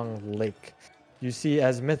Silver Song Lake. You see,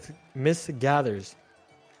 as mist gathers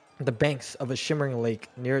the banks of a shimmering lake,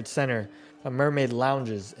 near its center, a mermaid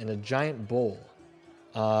lounges in a giant bowl.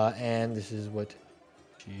 And this is what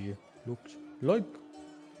she looks like.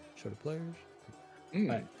 Show the players.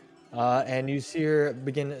 Right. And you see her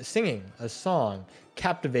begin singing a song,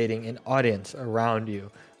 captivating an audience around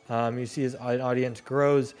you. You see as an audience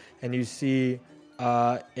grows, and you see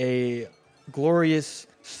a glorious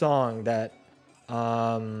song that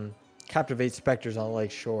captivates specters on the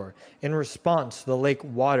lake shore. In response, the lake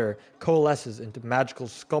water coalesces into magical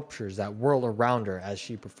sculptures that whirl around her as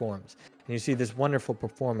she performs. And you see this wonderful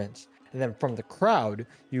performance. And then from the crowd,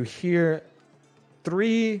 you hear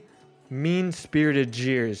 3 mean-spirited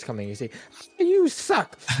jeers coming. You say, "You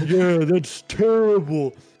suck!" "Yeah, that's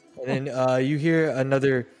terrible!" And then you hear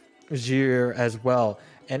another jeer as well.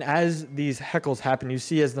 And as these heckles happen, you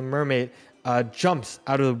see as the mermaid jumps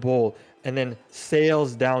out of the bowl and then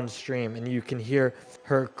sails downstream, and you can hear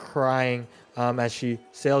her crying as she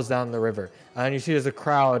sails down the river. And you see as the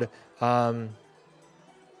crowd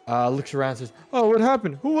looks around and says, "Oh, what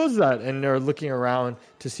happened? Who was that?" And they're looking around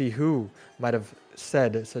to see who might have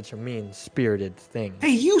said such a mean-spirited thing. Hey,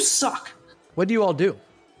 you suck! What do you all do?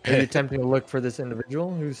 Are you attempting to look for this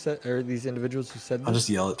individual who said, or these individuals who said this? I'll just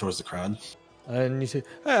yell it towards the crowd. And you say,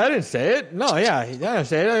 "Hey, I didn't say it. No, yeah, I didn't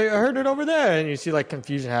say it. I heard it over there." And you see like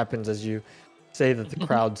confusion happens as you say that the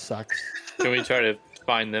crowd sucks. Can we try to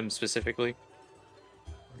find them specifically?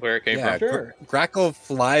 Where it came Yeah, from? Sure. Grackle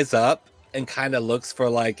flies up and kind of looks for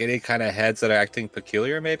like any kind of heads that are acting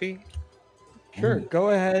peculiar, maybe. Sure.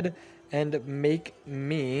 Go ahead and make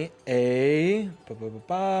me a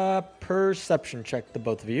perception check, the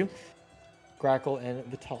both of you. Grackle and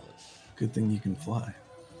Vitalis. Good thing you can fly.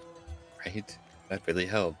 Right? That really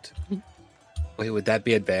helped. Wait, would that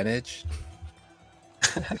be advantage?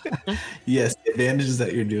 Yes, the advantage is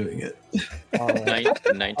that you're doing it. All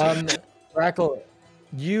right. 19. Grackle,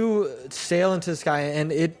 you sail into the sky,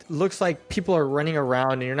 and it looks like people are running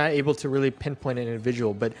around, and you're not able to really pinpoint an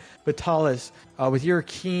individual. But Vitalis, with your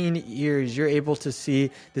keen ears, you're able to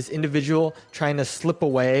see this individual trying to slip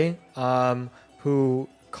away, who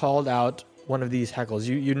called out one of these heckles.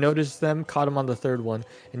 You notice them, caught him on the third one,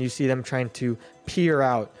 and you see them trying to peer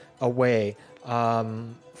out away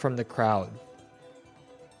from the crowd.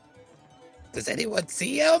 Does anyone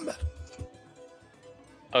see him?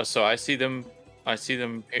 Oh, so I see them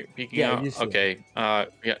peeking Yeah, out? you see Okay.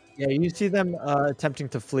 Yeah, Yeah, you see them attempting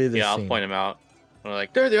to flee the yeah, scene. I'll point them out. I'm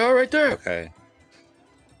like, there they are right there. Okay.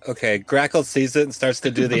 Okay, Grackle sees it and starts to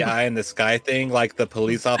do the eye in the sky thing like the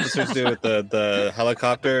police officers do with the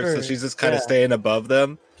helicopter. So Sure, she's just kind of yeah. staying above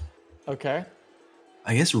them. Okay.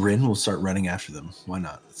 I guess Rin will start running after them. Why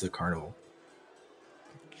not? It's a carnival.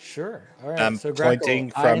 Sure. All right. I'm So Grackle,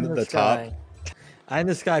 pointing eye from in the top. sky. Eye in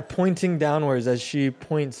the sky, pointing downwards as she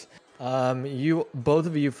points. You both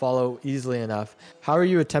of you follow easily enough. How are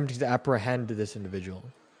you attempting to apprehend this individual?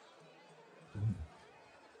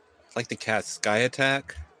 It's like the cat Sky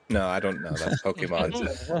Attack. No, I don't know. That's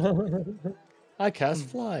Pokemon. I cast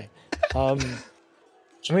fly.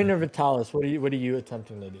 Rainer Vitalis, what are you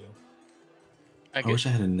attempting to do? I wish I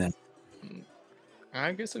had a net.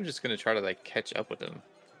 I guess I'm just gonna try to like catch up with him.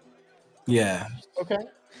 Yeah. Okay.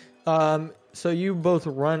 So you both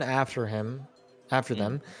run after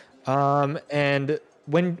them. And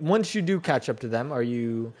once you do catch up to them, are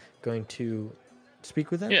you going to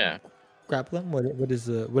speak with them? Yeah. Grapple them? What is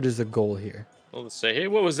the goal here? Well, let's say, hey,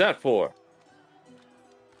 what was that for?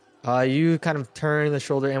 You kind of turn the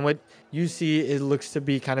shoulder, and what you see, it looks to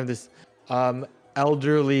be kind of this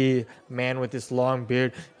elderly man with this long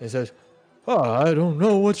beard, and says, "Oh, I don't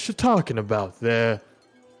know what you're talking about there.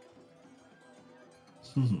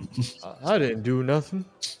 I didn't do nothing."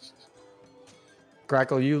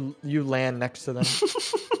 Grackle, you land next to them.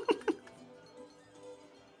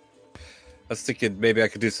 I was thinking maybe I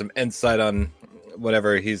could do some insight on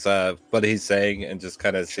whatever what he's saying and just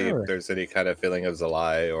kind of see Sure. if there's any kind of feeling of a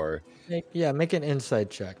lie or Make an insight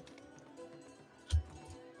check.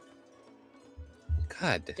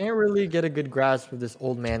 God. Can't really get a good grasp of this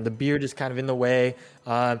old man. The beard is kind of in the way.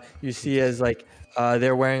 You see as like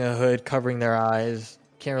they're wearing a hood covering their eyes.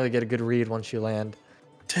 Can't really get a good read once you land.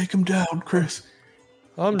 Take him down, Chris.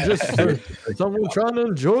 I'm just someone trying to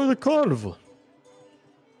enjoy the carnival.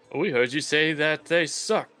 We heard you say that they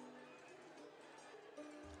suck.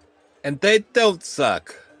 And they don't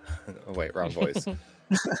suck. Oh, wait, wrong voice.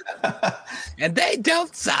 And they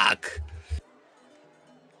don't suck.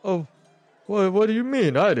 Oh, what do you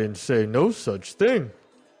mean? I didn't say no such thing.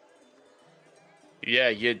 Yeah,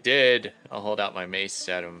 you did. I'll hold out my mace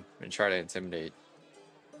at him and try to intimidate.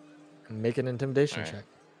 Make an intimidation All right. check.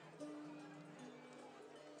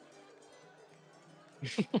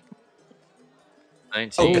 Oh,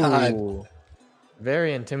 19. God. Ooh.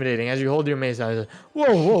 Very intimidating. As you hold your mace out,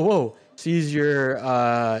 whoa. Sees your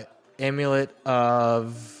amulet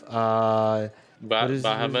of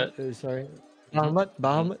Bahamut. Sorry,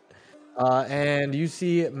 Bahamut. And you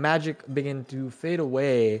see magic begin to fade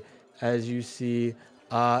away as you see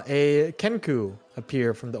a Kenku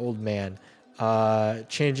appear from the old man,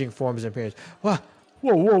 changing forms and appearance.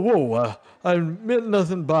 Whoa! I meant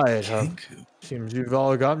nothing by it. Kenku. Seems you've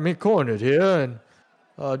all got me cornered here, and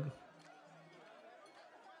I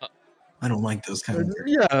don't like those kind of.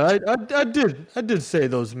 yeah, I did say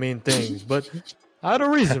those mean things, but I had a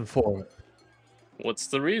reason for it. What's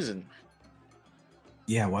the reason?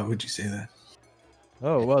 Yeah, why would you say that?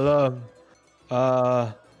 Oh,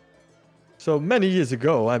 well, so many years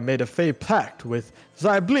ago, I made a Fey pact with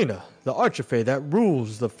Zyblina, the Archfey that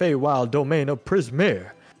rules the Feywild domain of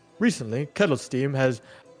Prismere. Recently, Kettlesteam has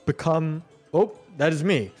become... Oh, that is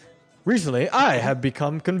me. Recently, I have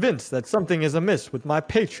become convinced that something is amiss with my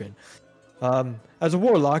patron. As a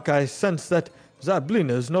warlock, I sense that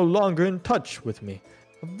Zyblina is no longer in touch with me.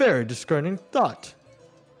 A very discerning thought.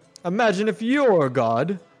 Imagine if your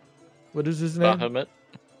god... What is his name? Bahamut.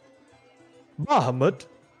 Bahamut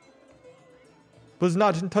was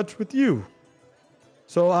not in touch with you.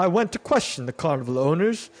 So I went to question the carnival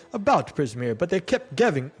owners about Prismere, but they kept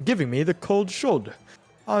giving me the cold shoulder.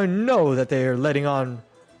 I know that they are letting on,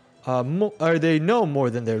 or they know more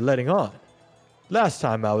than they're letting on. Last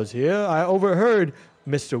time I was here, I overheard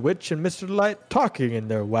Mr. Witch and Mr. Light talking in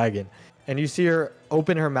their wagon. And you see her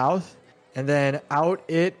open her mouth, and then out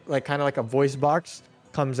it, like kind of like a voice box,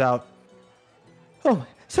 comes out. Oh,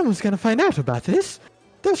 someone's gonna find out about this.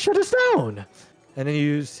 They'll shut us down. And then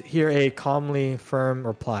you hear a calmly firm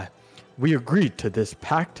reply. We agreed to this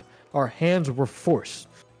pact. Our hands were forced,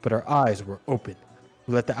 but our eyes were open.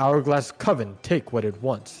 We let the Hourglass Coven take what it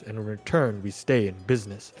wants, and in return we stay in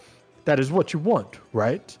business. That is what you want,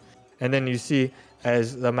 right? And then you see,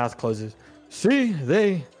 as the mouth closes, see,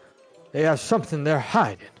 they have something they're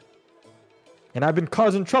hiding. And I've been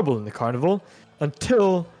causing trouble in the carnival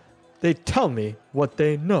until they tell me what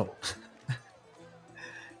they know.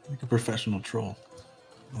 Like a professional troll.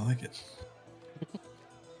 I like it.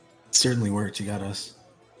 Certainly worked. You got us.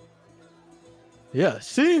 Yeah,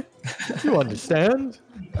 see? You understand?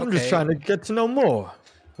 I'm just Okay. trying to get to know more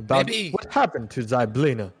about Maybe- what happened to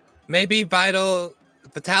Zyblina. Maybe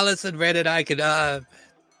Vitalis and Red and I could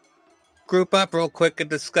group up real quick and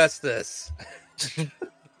discuss this.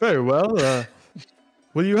 Very well.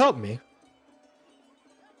 Will you help me?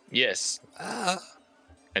 Yes, Uh,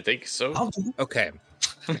 I think so. I'll do okay.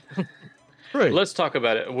 Great. Let's talk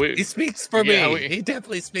about it. He speaks for Yeah, me. we- He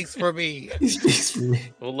definitely speaks for me. it. He speaks for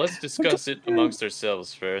me. Well, let's discuss it amongst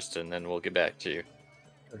ourselves first, and then we'll get back to you.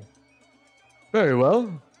 Very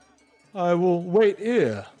well. I will wait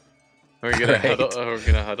here. We're gonna Alright. huddle. We're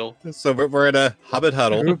gonna huddle. So we're in a hobbit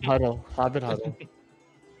huddle. Group huddle. Hobbit huddle.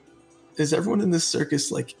 Is everyone in this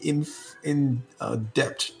circus like in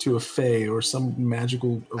depth to a fae or some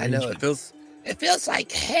magical I arrangement? know it feels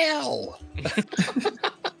like hell.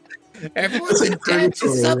 Everyone's in It's debt to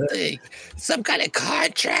purgatory, right? something, some kind of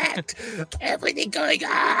contract, everything going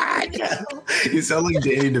on. You sound like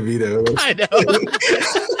Danny DeVito. I know.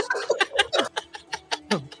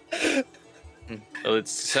 Well, it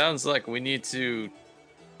sounds like we need to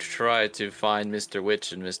try to find Mr.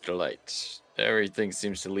 Witch and Mr. Light. Everything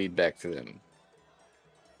seems to lead back to them.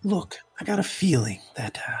 Look, I got a feeling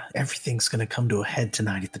that everything's gonna come to a head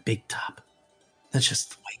tonight at the big top. That's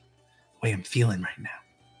just the way I'm feeling right now.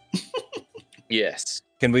 Yes.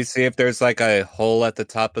 Can we see if there's like a hole at the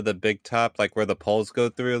top of the big top, like where the poles go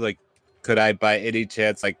through? Like, could I by any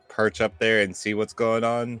chance like perch up there and see what's going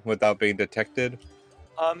on without being detected?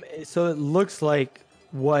 So it looks like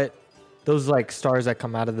what those like stars that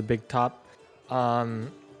come out of the big top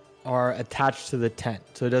are attached to the tent.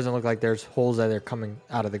 So it doesn't look like there's holes that they're coming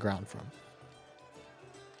out of the ground from.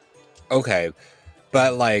 Okay,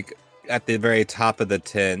 but like at the very top of the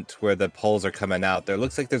tent where the poles are coming out, there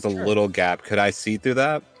looks like there's a little gap. Could I see through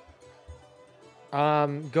that?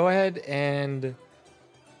 Go ahead and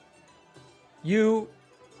you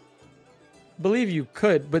believe you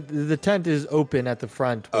could, but the tent is open at the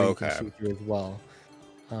front where you can Okay. see through as well.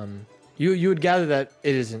 You would gather that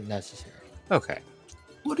it isn't necessary. Okay.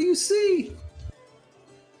 What do you see?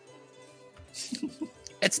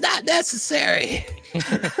 It's not necessary.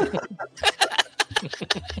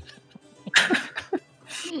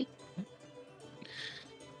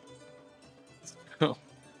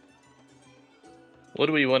 What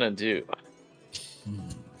do we want to do?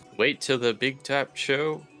 Wait till the big top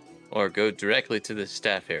show, or go directly to the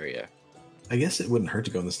staff area? I guess it wouldn't hurt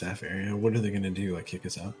to go in the staff area. What are they gonna do? Like kick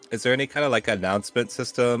us out? Is there any kind of like announcement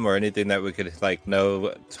system or anything that we could like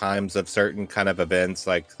know times of certain kind of events,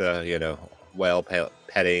 like the whale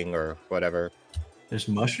petting or whatever? There's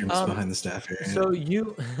mushrooms Um, behind the staff area. So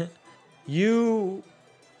you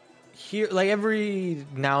hear like every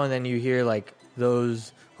now and then you hear like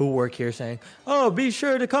those who work here saying, "Oh, be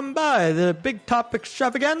sure to come by the Big Top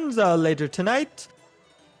Extravaganza later tonight."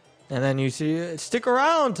 And then you see stick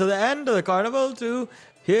around to the end of the carnival to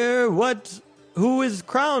hear who is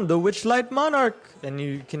crowned the Witchlight Monarch. And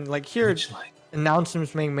you can like hear Witchlight.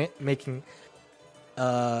 announcements making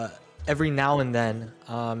every now and then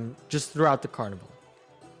just throughout the carnival.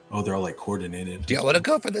 Oh, they're all like coordinated. Do you want to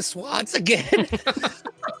go for the swans again?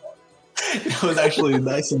 It was actually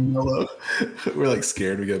nice and mellow. We're like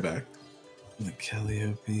scared we get back. Like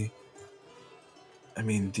Calliope. I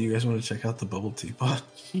mean, do you guys want to check out the bubble teapot?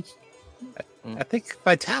 I think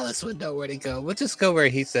Vitalis would know where to go. We'll just go where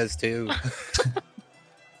he says to.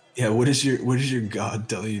 Yeah, what does your god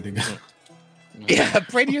tell you to go? Yeah,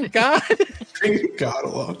 bring your god. Bring your god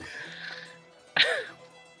along.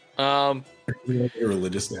 You're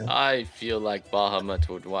religious now. I feel like Bahamut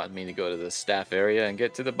would want me to go to the staff area and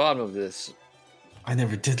get to the bottom of this. I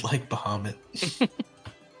never did like Bahamut.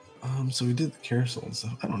 So we did the carousel and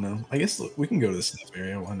stuff. I don't know. I guess look, we can go to the staff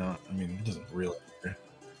area. Why not? I mean, it doesn't really matter.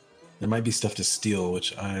 There might be stuff to steal,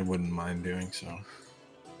 which I wouldn't mind doing. So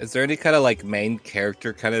Is there any kind of like main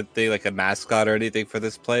character kind of thing, like a mascot or anything for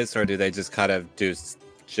this place, or do they just kind of do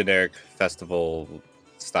generic festival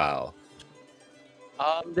style?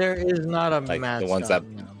 There is not a Like mascot. the ones that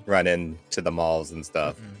no. run into the malls and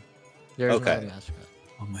stuff. There's Okay. not a mascot.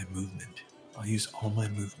 all my movement. I'll use all my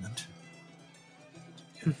movement.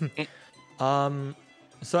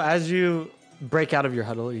 So as you break out of your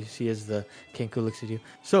huddle, you see as the Kenku looks at you.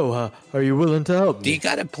 So, are you willing to help me? Do you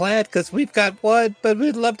got a plan? Because we've got one, but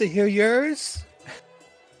we'd love to hear yours.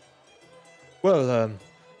 Well,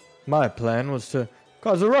 my plan was to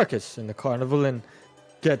cause a ruckus in the carnival and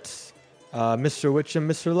get Mr. Witch and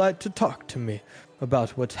Mr. Light to talk to me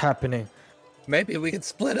about what's happening. Maybe we can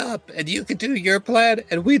split up, and you can do your plan,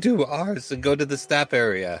 and we do ours, and go to the staff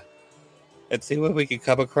area, and see what we can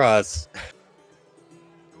come across.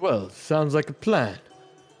 Well, sounds like a plan.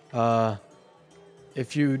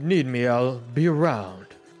 If you need me, I'll be around.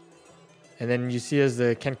 And then you see as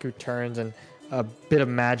the Kenku turns and a bit of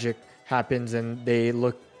magic happens and they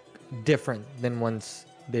look different than once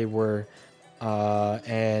they were,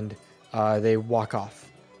 and they walk off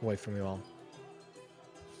away from you all.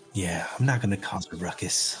 Yeah, I'm not going to cause a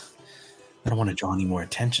ruckus. I don't want to draw any more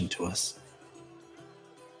attention to us.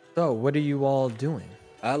 So, what are you all doing?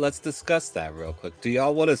 Let's discuss that real quick. Do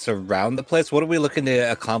y'all want to surround the place? What are we looking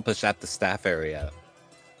to accomplish at the staff area?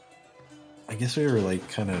 I guess we were like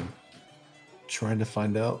kind of trying to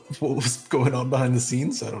find out what was going on behind the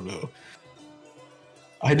scenes. I don't know.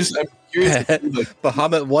 I'm curious. Like,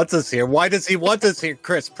 Bahamut wants us here. Why does he want us here?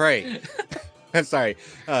 Chris, pray. I'm sorry.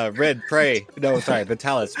 Red, pray. No, sorry.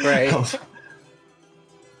 Vitalis, pray.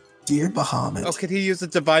 Dear Bahamut. Oh, could he use a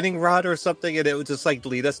divining rod or something and it would just like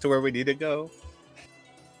lead us to where we need to go?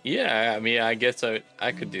 Yeah, I mean, I guess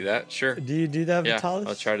I could do that. Sure. Do you do that, Yeah, Vitalis?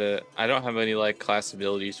 I'll try to. I don't have any like class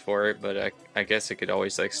abilities for it, but I guess I could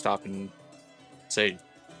always like stop and say,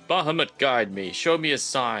 "Bahamut, guide me. Show me a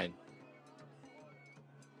sign."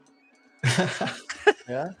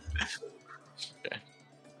 Yeah. Okay.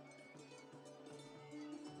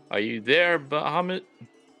 Are you there, Bahamut?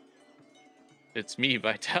 It's me,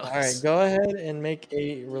 Vitalis. All right, go ahead and make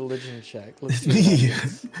a religion check. Let's It's see me,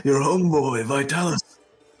 your homeboy, Vitalis.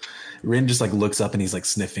 Rin just like looks up and he's like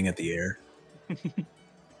sniffing at the air.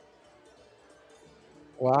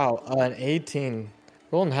 Wow, an 18.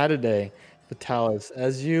 Rolling high today, Vitalis.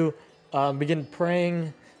 As you begin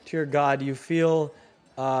praying to your god, you feel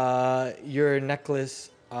your necklace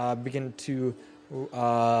begin to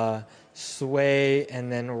sway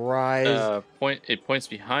and then rise, It points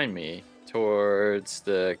behind me towards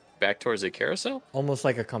towards the carousel. almost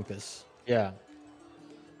like a compass. Yeah.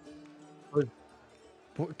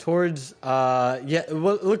 Towards yeah,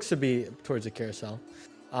 well, it looks to be towards the carousel,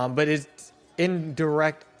 but it's in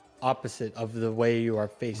direct opposite of the way you are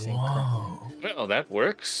facing. Whoa. Well, that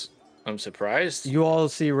works. I'm surprised. You all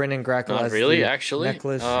see Rin and Grackle Not as really, the actually.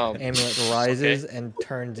 necklace Oh, amulet rises and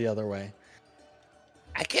turns the other way.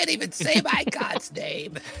 I can't even say my god's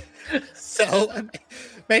name. So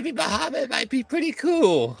maybe Bahamut might be pretty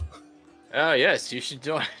cool. Oh yes, you should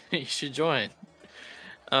join. You should join.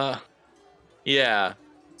 Yeah.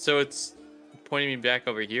 So it's pointing me back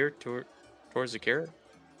over here towards the carrot.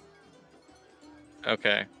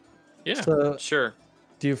 Okay. Yeah. So- sure.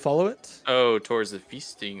 Do you follow it? Oh, towards the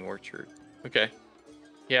feasting orchard. Okay.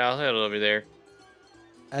 Yeah, I'll head over there.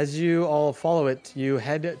 As you all follow it, you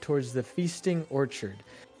head towards the feasting orchard.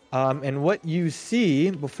 And what you see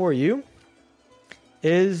before you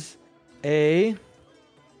is a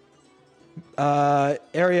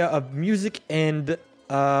area of music and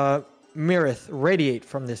mirth radiate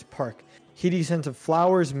from this park. Heady scents of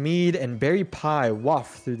flowers, mead, and berry pie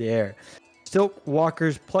waft through the air. Silk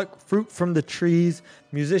walkers pluck fruit from the trees.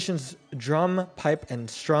 Musicians drum, pipe, and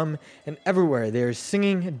strum. And everywhere there is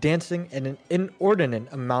singing, dancing, and an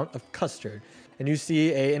inordinate amount of custard. And you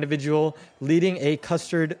see a individual leading a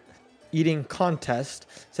custard eating contest.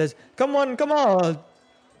 Says, come on,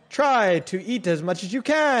 try to eat as much as you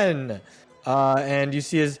can. And you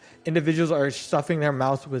see as individuals are stuffing their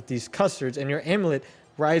mouths with these custards. And your amulet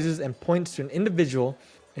rises and points to an individual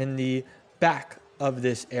in the back of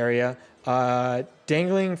this area,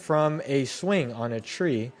 dangling from a swing on a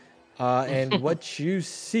tree. And what you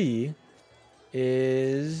see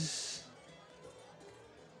is...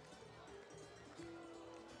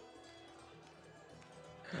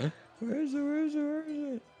 Where is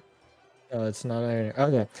it? Oh, it's not there.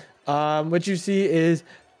 Okay. What you see is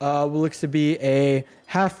what looks to be a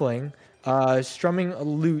halfling strumming a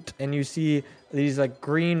lute, and you see these like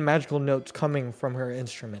green magical notes coming from her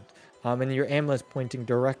instrument. And your amulet's pointing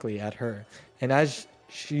directly at her. And as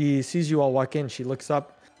she sees you all walk in, she looks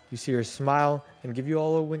up. You see her smile and give you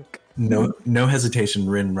all a wink. No hesitation.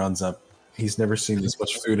 Rin runs up. He's never seen this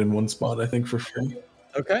much food in one spot, I think, for free.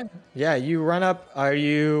 Okay. Yeah, you run up. Where are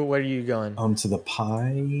you going? To the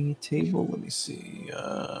pie table. Let me see.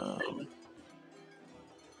 Are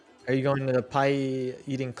you going to the pie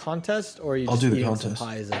eating contest, or are you I'll just do the eating some contest.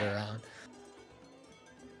 pies that are around?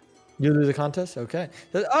 You'll do the contest? Okay.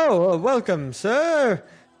 Oh, welcome, sir.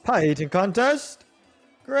 Pie eating contest.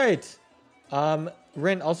 Great.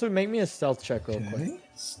 Rin, also make me a stealth check real quick. Okay.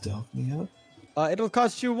 Stealth me up. It'll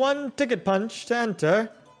cost you 1 ticket punch to enter.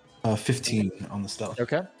 15 on the stealth.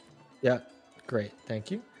 Okay. Yeah. Great.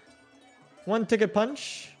 Thank you. 1 ticket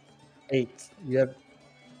punch. 8.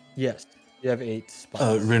 Yes. You have 8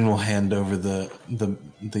 spots. Rin will hand over the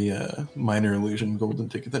minor illusion golden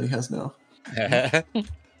ticket that he has now.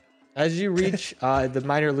 As you reach, the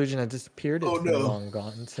minor illusion has disappeared. It's Oh, been no. long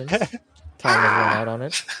gone since time has run out on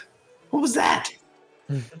it. What was that?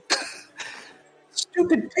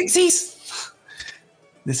 Stupid pixies!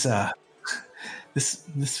 This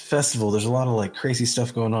this festival. There's a lot of like crazy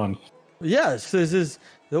stuff going on. Yes, this is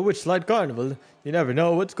the Witchlight Carnival. You never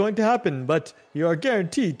know what's going to happen, but you are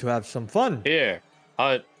guaranteed to have some fun. Here,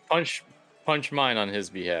 punch mine on his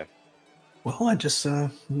behalf. Well, I'm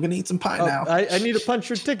gonna eat some pie Oh, now. I need to punch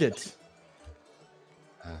your ticket.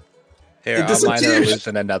 Here, It I'll minor disappeared.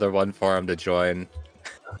 illusion another one for him to join.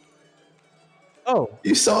 Oh,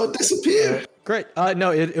 You saw it disappear. great.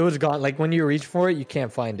 No, it was gone. Like when you reach for it, you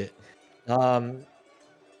can't find it. All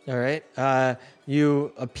right.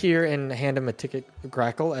 You appear and hand him a ticket,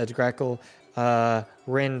 Grackle. As Grackle,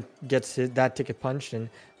 Rin gets that ticket punched, and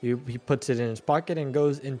he puts it in his pocket and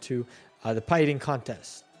goes into the pie eating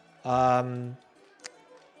contest.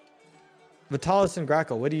 Vitalis and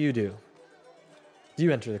Grackle, what do?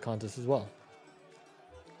 You enter the contest as well.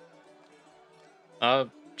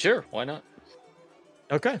 Sure, why not?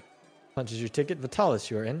 Okay. Punches your ticket.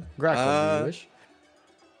 Vitalis, you are in. Grackle, do you wish?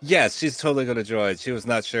 Yes, she's totally gonna join. She was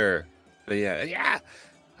not sure, but yeah.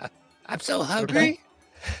 I'm so hungry.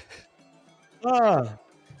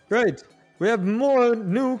 Great. We have more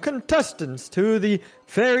new contestants to the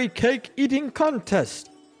fairy cake eating contest.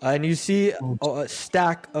 And you see a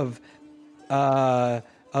stack of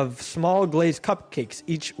small glazed cupcakes,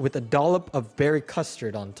 each with a dollop of berry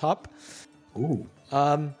custard on top. Ooh.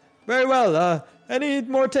 Very well. I need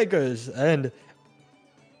more takers. And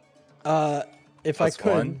if Plus I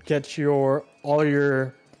could one. get all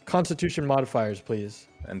your Constitution modifiers, please.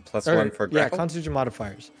 And plus Or, one for yeah, Gretel. Constitution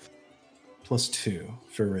modifiers. +2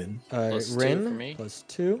 for Rin. Plus 2 Rin, for me.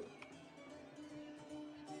 +2.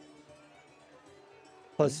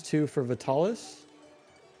 +2 for Vitalis.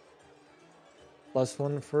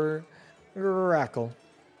 +1 for Grackle.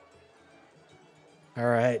 All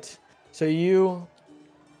right. So you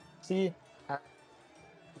see +2,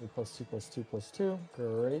 +2, +2.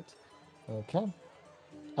 Great. Okay.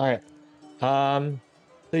 All right.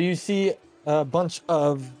 So you see a bunch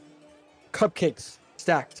of cupcakes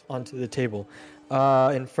stacked onto the table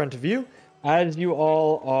in front of you as you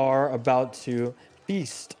all are about to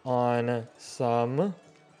feast on some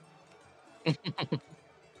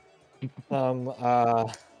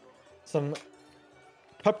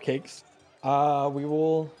cupcakes. We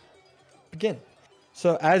will begin.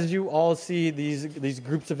 So as you all see these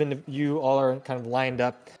groups of you all are kind of lined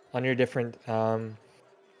up on your different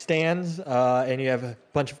stands, and you have a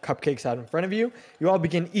bunch of cupcakes out in front of you. You all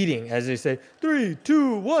begin eating as they say 3,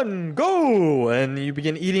 2, 1, go, and you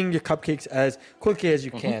begin eating your cupcakes as quickly as you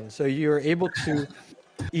can. So you're able to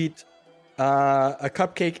eat a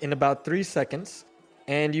cupcake in about 3 seconds,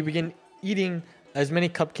 and you begin eating as many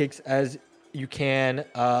cupcakes as you can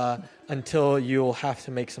until you'll have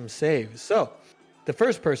to make some saves. So the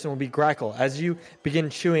first person will be Grackle. As you begin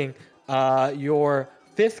chewing your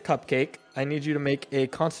 5th cupcake, I need you to make a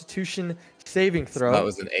Constitution saving throw. That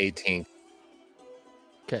was an 18.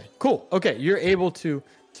 Okay, cool. Okay, you're able to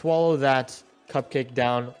swallow that cupcake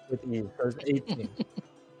down with ease. So it's 18.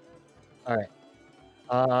 All right.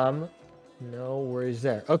 No worries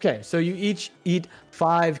there. Okay, so you each eat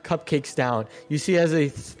 5 cupcakes down. You see as a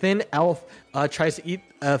thin elf tries to eat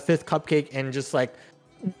a 5th cupcake and just like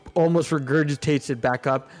almost regurgitates it back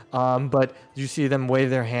up, but you see them wave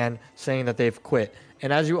their hand saying that they've quit.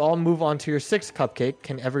 And as you all move on to your 6th cupcake,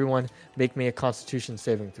 can everyone make me a Constitution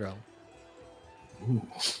saving throw? Ooh.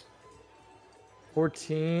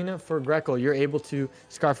 14 for Greckle. You're able to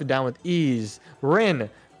scarf it down with ease. Rin, you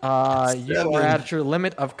are 7. at your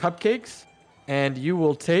limit of cupcakes, and you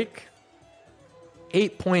will take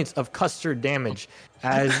 8 points of custard damage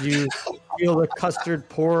as you feel the custard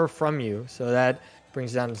pour from you. So that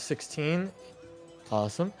brings down to 16.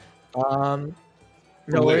 Awesome. No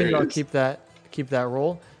worries. I'll Hilarious. keep that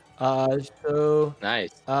roll. So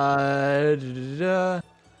Nice.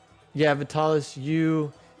 yeah, Vitalis,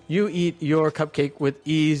 you eat your cupcake with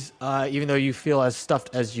ease, even though you feel as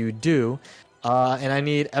stuffed as you do. And I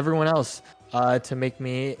need everyone else to make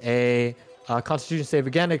me a Constitution save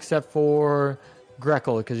again, except for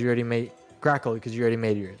Greckle because you already made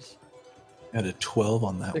yours. Had a 12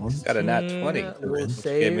 on that one. Got a nat 20. 16 will Which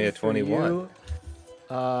save gave me a for 21. you.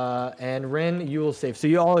 And Rin, you will save. So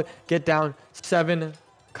you all get down 7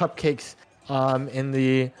 cupcakes in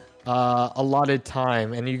the allotted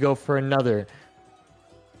time, and you go for another.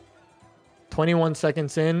 21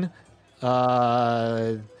 seconds in,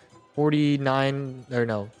 39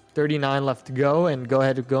 left to go, and go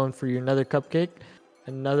ahead and go in for your another cupcake.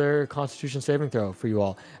 Another Constitution saving throw for you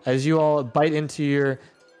all. As you all bite into your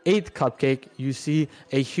 8th cupcake, you see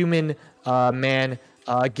a human man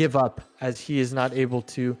give up as he is not able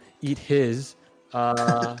to eat his.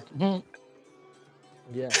 Yeah.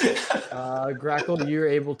 Grackle, you're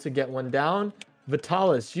able to get one down.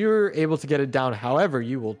 Vitalis, you're able to get it down. However,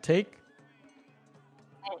 you will take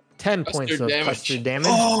 10 points of custard damage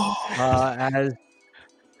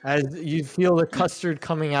as you feel the custard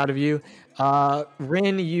coming out of you.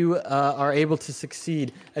 Rin, you are able to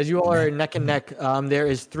succeed. As you all are neck and neck, there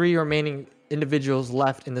is 3 remaining individuals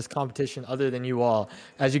left in this competition other than you all.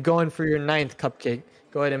 As you go in for your 9th cupcake,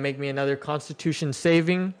 go ahead and make me another Constitution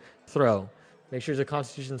saving throw. Make sure it's a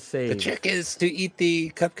Constitution save. The trick is to eat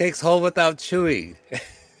the cupcakes whole without chewing.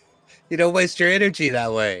 You don't waste your energy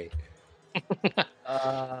that way.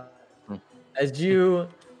 As you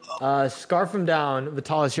scarf him down,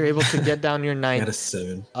 Vitalis, you're able to get down your 9th. Got a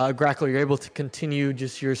 7. Grackle, you're able to continue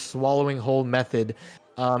just your swallowing whole method.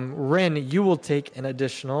 Rin, you will take an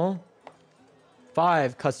additional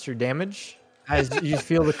 5 custard damage as you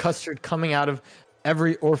feel the custard coming out of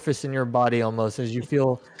every orifice in your body almost as you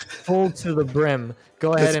feel full to the brim.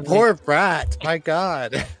 Go ahead This and poor brat. My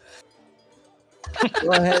God.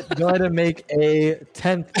 go ahead and make a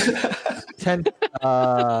 10th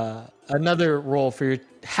another roll for your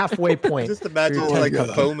halfway point. Just imagine for it's your like 10th a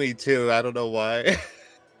cupcake. foamy too. I don't know why.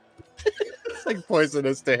 It's like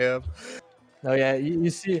poisonous to him. Oh yeah,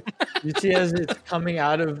 you see as it's coming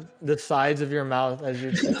out of the sides of your mouth as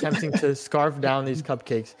you're attempting to scarf down these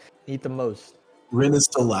cupcakes. Eat the most. Rin is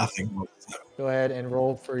still laughing. Go ahead and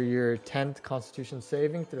roll for your 10th Constitution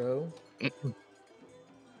saving throw.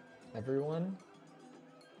 Everyone.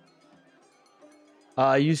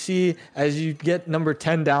 You see as you get number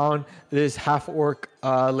 10 down, this half orc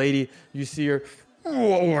lady, you see her,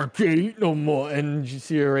 "Oh, I can't eat no more," and you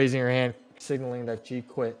see her raising her hand, signaling that she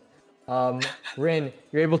quit. Rin,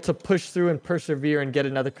 you're able to push through and persevere and get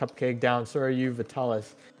another cupcake down. So are you,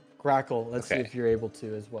 Vitalis. Grackle, let's see Okay. if you're able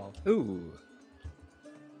to as well. Ooh.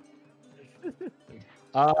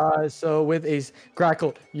 So with a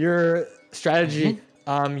Grackle, your strategy,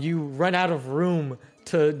 you run out of room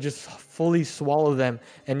to just fully swallow them,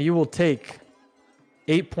 and you will take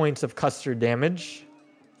 8 points of custard damage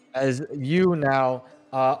as you now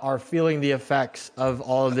are feeling the effects of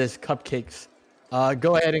all of this cupcakes.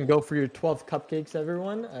 Go ahead and go for your 12th cupcakes,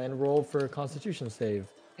 everyone, and roll for a Constitution save.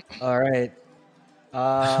 All right.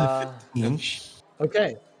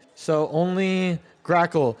 Okay. So only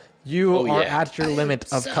Grackle, you are at your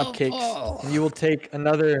limit of cupcakes. And you will take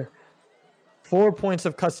another 4 points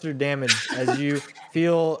of custard damage as you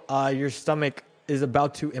feel your stomach is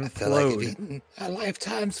about to I feel like I've implode. eaten a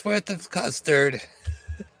lifetime's worth of custard.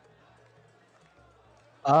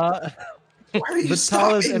 Why are you Vitalis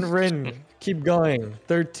stopping? and Rin keep going.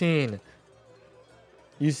 13.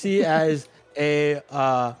 You see as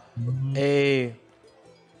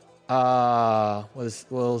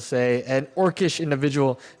we'll say an orcish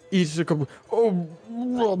individual eats a couple. Oh,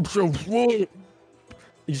 I'm so full.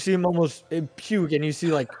 You see him almost puke, and you see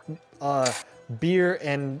like beer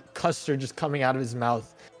and custard just coming out of his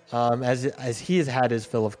mouth as he has had his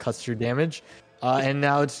fill of custard damage. And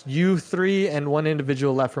now it's you 3 and 1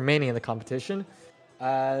 individual left remaining in the competition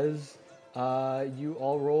as you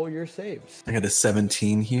all roll your saves. I got a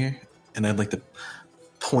 17 here, and I'd like to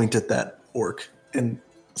point at that orc and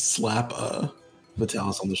slap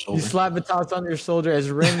Vitalis on the shoulder. You slap Vitalis on your shoulder as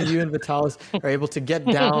Rin, you and Vitalis are able to get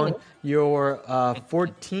down your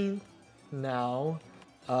 14th now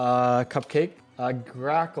cupcake.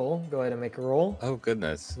 Grackle, go ahead and make a roll. Oh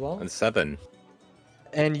goodness. Well- And 7.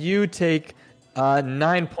 And you take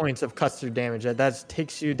 9 points of custard damage. That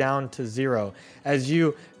takes you down to 0. As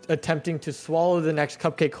you attempting to swallow the next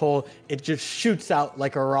cupcake whole, it just shoots out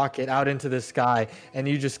like a rocket out into the sky, and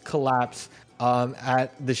you just collapse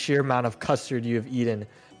at the sheer amount of custard you have eaten,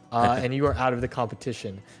 and you are out of the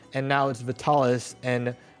competition. And now it's Vitalis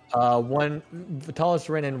and Vitalis,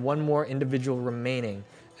 Rin, and one more individual remaining.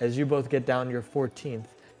 As you both get down your 14th.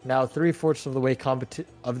 Now 3/4 of the way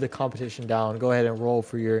of the competition down. Go ahead and roll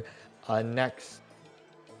for your next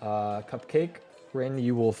cupcake. Rin,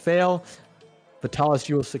 you will fail. Vitalis,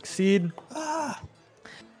 you will succeed.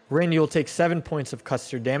 Rin, you will take 7 points of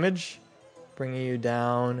custard damage, bringing you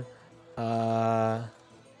down to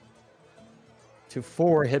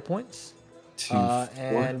 4 hit points.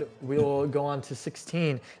 And we will go on to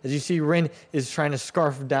 16. As you see, Rin is trying to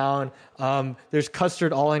scarf down. There's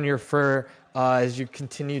custard all in your fur as you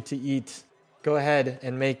continue to eat. Go ahead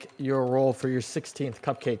and make your roll for your 16th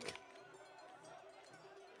cupcake.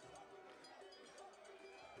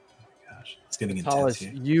 Gosh, it's getting intense Vitalis,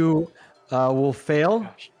 here. you will fail.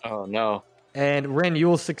 Oh no. And Rin, you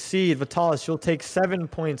will succeed. Vitalis, you'll take 7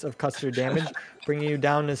 points of custard damage, bringing you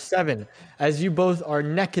down to 7. As you both are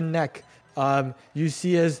neck and neck, you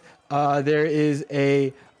see as there is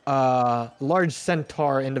a large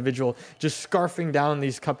centaur individual just scarfing down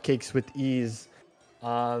these cupcakes with ease.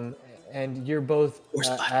 And you're both Where's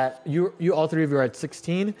Lila? at you all three of you are at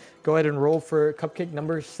 16. Go ahead and roll for cupcake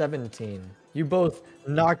number 17. You both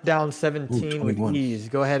knocked down 17 with 21. ease.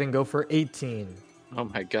 Go ahead and go for 18. Oh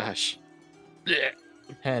my gosh. Yeah.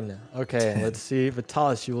 10. Okay, 10. let's see.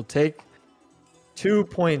 Vitalis, you will take 2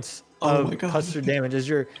 points Oh my of God. custard damage as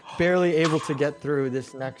you're barely able to get through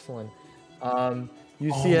this next one.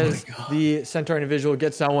 You see Oh my as God. the centaur individual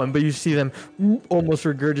gets down one, but you see them almost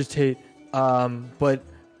regurgitate. But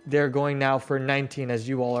they're going now for 19 as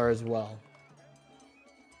you all are as well.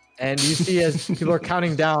 And you see as people are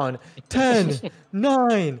counting down 10,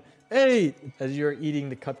 9, 8 as you're eating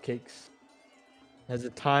the cupcakes. As the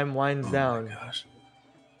time winds Oh down. my gosh.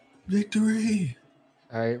 Victory.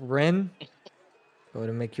 All right, Ren, go ahead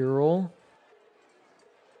and make your roll.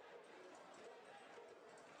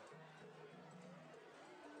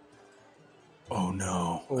 Oh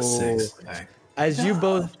no. A Oh. 6. As you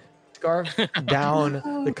both scarf down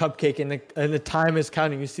the cupcake and the time is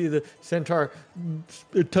counting, you see the centaur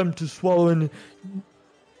attempt to swallow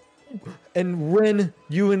and Ren,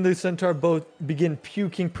 you and the centaur both begin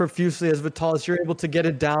puking profusely as Vitalis, you're able to get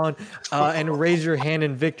it down and raise your hand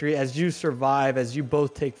in victory as you survive, as you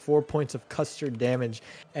both take 4 points of custard damage.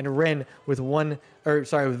 And Ren, with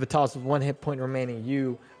Vitalis with 1 hit point remaining,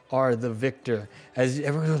 you are the victor. As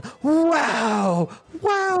everyone goes, wow,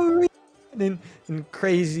 wow, and in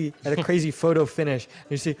crazy at a crazy photo finish,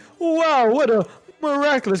 you see, wow, what a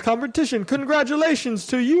miraculous competition! Congratulations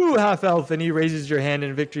to you, half elf! And he raises your hand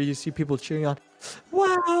in victory. You see people cheering on.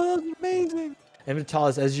 Wow, that's amazing! And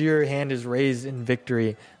Vitalis, as your hand is raised in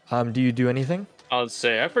victory, do you do anything? I'll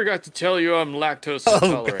say, I forgot to tell you I'm lactose Oh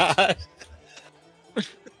intolerant.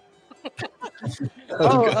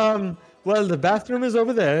 God. Well, the bathroom is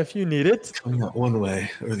over there if you need it. Coming out one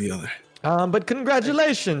way or the other. But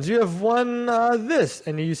congratulations, you have won this.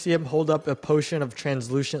 And you see him hold up a potion of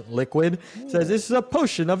translucent liquid. Says, this is a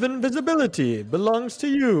potion of invisibility. Belongs to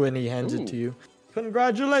you. And he hands it to you.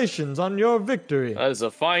 Congratulations on your victory. That is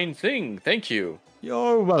a fine thing. Thank you.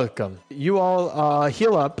 You're welcome. You all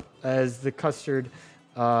heal up as the custard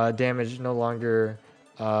damage no longer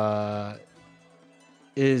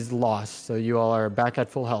is lost. So you all are back at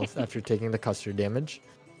full health after taking the custard damage.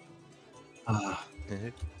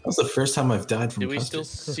 That was the first time I've died from Do we custard.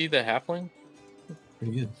 still see the halfling?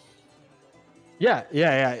 Pretty good. Yeah.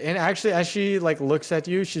 And actually, as she looks at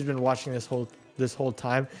you, she's been watching this whole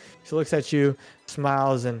time. She looks at you,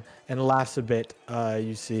 smiles, and laughs a bit.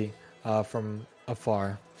 You see from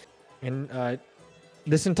afar, and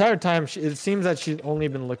this entire time, it seems that she's only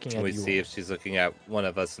been looking Can at we you. see if she's looking at one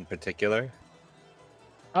of us in particular?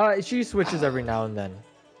 She switches every now and then,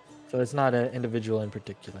 so it's not an individual in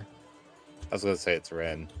particular. I was going to say it's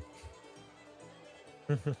Ren.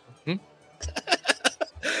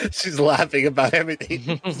 She's laughing about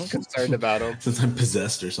everything. She's concerned about him. Since I'm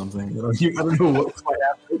possessed or something. I don't know what might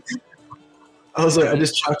happen. I was like, I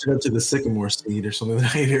just chalked it up to the sycamore seed or something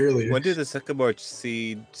that I ate earlier. When do the sycamore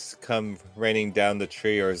seeds come raining down the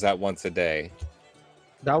tree, or is that once a day?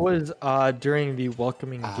 That was during the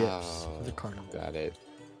welcoming gifts of the carnival. Got it.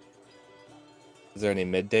 Is there any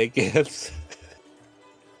midday gifts?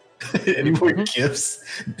 Any more gifts,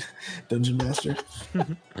 Dungeon Master?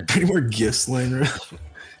 Any more gifts laying around?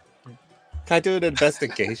 Can I do an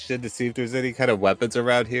investigation to see if there's any kind of weapons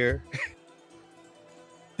around here?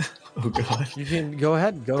 Oh God! You can go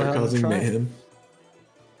ahead. Go They're ahead and causing try. mayhem.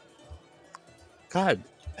 God,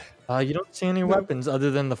 You don't see any weapons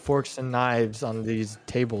other than the forks and knives on these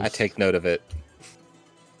tables. I take note of it.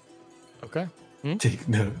 Okay. Take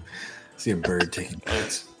note. See a bird taking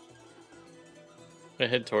notes. I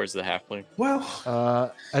head towards the halfling.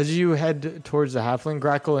 Well, As you head towards the halfling,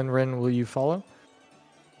 Grackle and Ren, will you follow?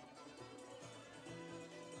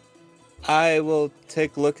 I will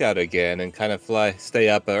take a look out again and kind of stay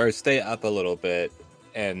up a little bit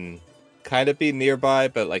and kind of be nearby,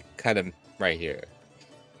 but kind of right here.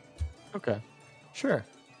 Okay. Sure.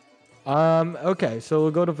 Okay, so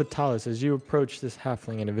we'll go to Vitalis. As you approach this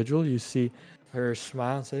halfling individual, you see her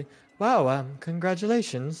smile and say, wow,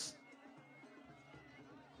 congratulations.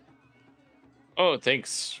 Oh,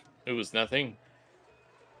 thanks. It was nothing.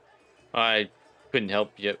 I couldn't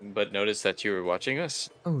help but notice that you were watching us.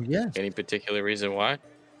 Oh, yes. Any particular reason why?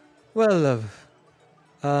 Well,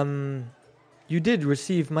 you did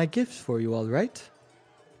receive my gifts for you, all right?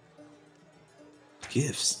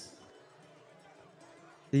 gifts.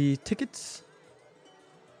 The tickets?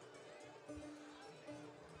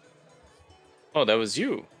 Oh, that was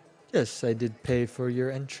you. Yes, I did pay for your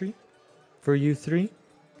entry. For you three.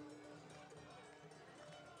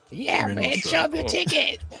 Yeah, Reynolds man, shrug. show me the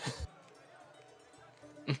ticket.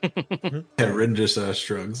 Yeah, Rin just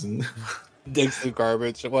shrugs and Digs through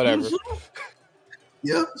garbage, whatever.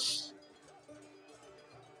 yep.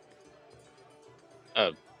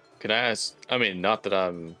 Can I ask? I mean, not that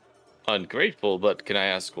I'm ungrateful, but can I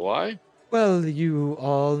ask why? Well, you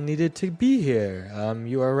all needed to be here.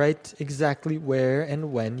 You are right exactly where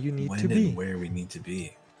and when you need to When be. and where we need to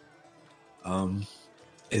be.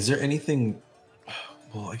 Is there anything?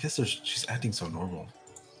 Well, I guess she's acting so normal.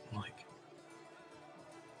 Like,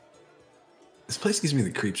 this place gives me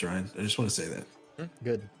the creeps, Ryan. I just want to say that.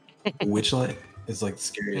 Good. Witchlight is like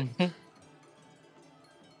scary.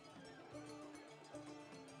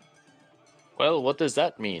 Well, what does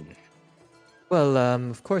that mean? Well,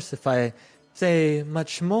 of course, if I say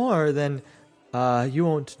much more, then you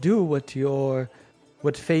won't do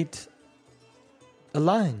what fate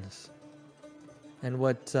aligns, and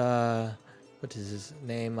what is his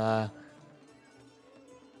name?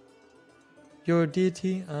 Your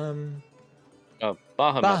deity, Bahamut.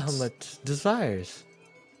 Bahamut desires.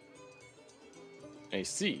 I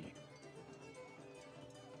see.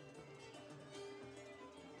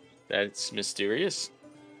 That's mysterious.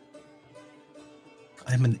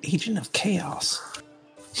 I'm an agent of chaos.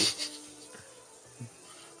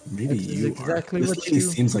 Maybe That is you exactly are. This what lady you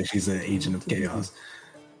seems like she's an agent of chaos.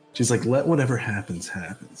 She's like, let whatever happens,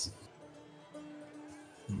 happens.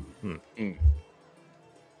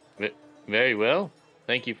 Very well.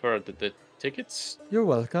 Thank you for the tickets. You're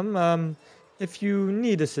welcome. If you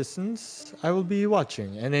need assistance, I will be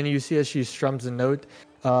watching. And then you see as she strums a note,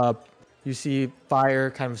 you see fire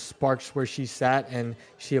kind of sparks where she sat, and you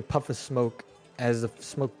see a puff of smoke. As the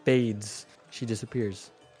smoke fades, she disappears.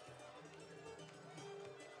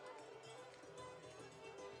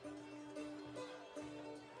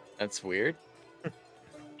 That's weird.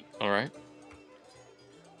 All right.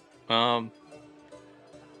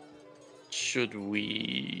 Should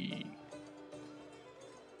we?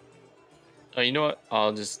 You know what?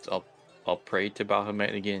 I'll pray to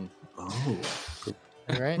Bahamut again. Oh.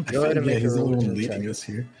 All right, I go ahead feel- and yeah, make a he's the one religion leading check. us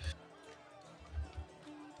here.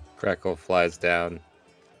 Crackle flies down.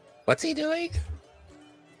 What's he doing?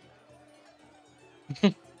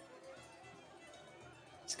 He's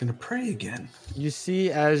gonna pray again. You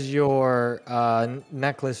see as your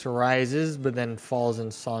necklace rises, but then falls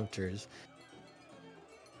and saunters.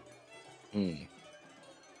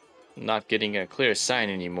 Not getting a clear sign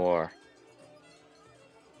anymore.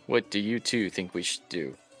 What do you two think we should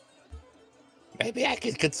do? Maybe I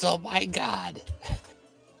can consult my god.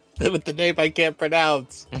 With the name I can't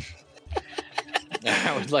pronounce.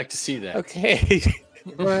 I would like to see that. Okay.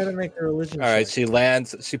 Go ahead and make a religion All right, check. she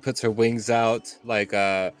lands. She puts her wings out, like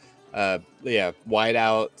wide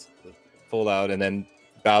out, full out, and then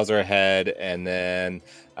bows her head, and then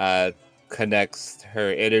connects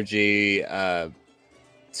her energy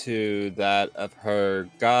to that of her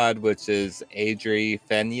god, which is Adri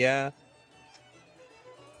Fenya,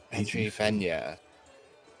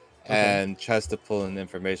 and tries to pull in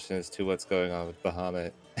information as to what's going on with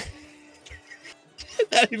Bahamut.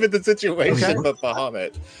 Not even the situation, Okay. but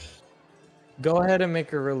Bahamut. Go ahead and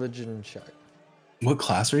make a religion check. What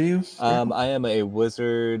class are you? I am a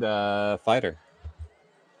wizard fighter.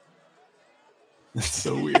 That's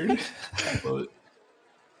so weird. I love it.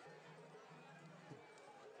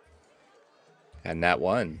 And that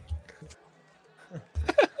one.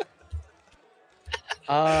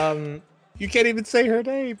 You can't even say her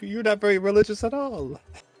name. You're not very religious at all.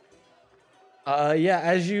 Yeah,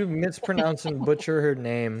 as you mispronounce and butcher her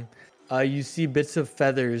name, you see bits of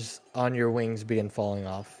feathers on your wings begin falling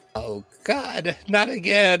off. Oh God, not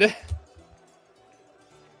again.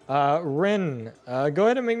 Rin, go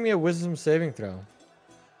ahead and make me a wisdom saving throw.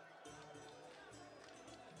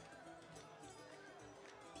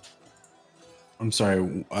 I'm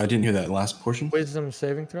sorry, I didn't hear that last portion. Wisdom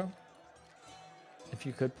saving throw. If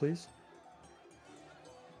you could, please.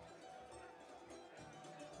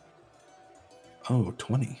 Oh,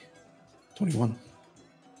 20. 21.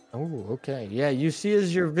 Oh, okay. Yeah, you see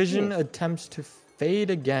as your vision attempts to fade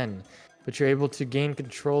again, but you're able to gain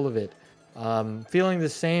control of it, feeling the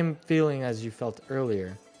same feeling as you felt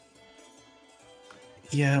earlier.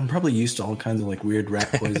 Yeah, I'm probably used to all kinds of like weird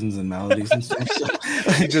rat poisons and maladies and stuff. So,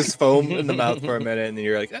 Just foam in the mouth for a minute, and then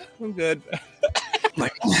you're like, I'm good.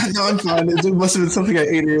 like, no, I'm fine. It must have been something I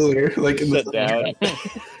ate earlier. Like in Shut the down.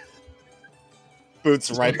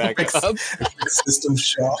 Boots right back up. system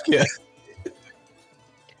shock. Yeah,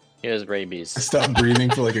 Here's I rabies. stopped breathing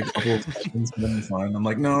for like a couple of seconds, and then I'm fine. I'm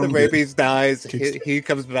like, no, The I'm good. rabies dies. He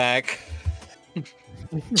comes back.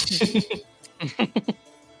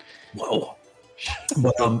 Whoa.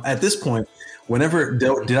 But at this point, Whenever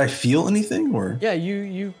did I feel anything or? Yeah,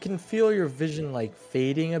 you can feel your vision like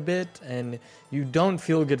fading a bit, and you don't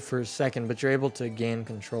feel good for a second, but you're able to gain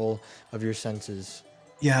control of your senses.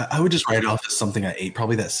 Yeah, I would just write it off as something I ate,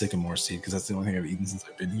 probably that sycamore seed, because that's the only thing I've eaten since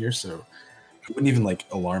I've been here. So I wouldn't even like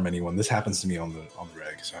alarm anyone. This happens to me on the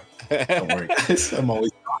reg, so don't worry, guys. I'm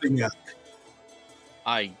always nodding out.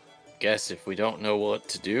 I guess if we don't know what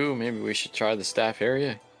to do, maybe we should try the staff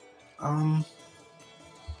area. Um.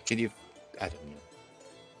 Can you? I don't know.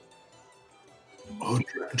 Oh,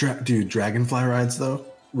 dude, dragonfly rides though.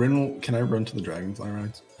 Can I run to the dragonfly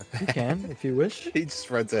rides? You can, if you wish. He just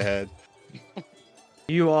runs ahead.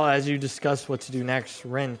 You all, as you discuss what to do next,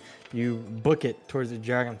 Ren, you book it towards the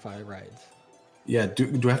dragonfly rides. Yeah.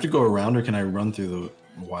 Do I have to go around, or can I run through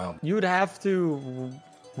the wild? You would have to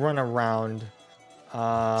run around.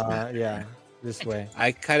 Yeah, this way.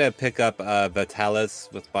 I kind of pick up Vitalis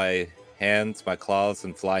with my hands, my claws,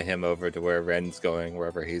 and fly him over to where Ren's going,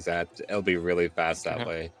 wherever he's at. It'll be really fast that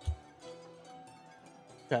way.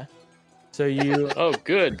 Okay. So you Oh,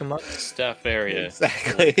 good. come up, Staff area.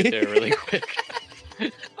 Exactly. We'll get there really quick.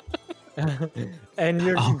 and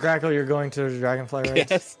you're Oh. Grackle. You're going to the dragonfly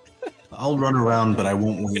rides. Yes. I'll run around, but I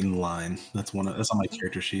won't wait in line. That's on my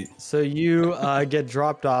character sheet. So you get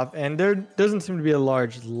dropped off, and there doesn't seem to be a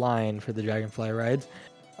large line for the dragonfly rides.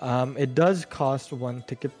 It does cost 1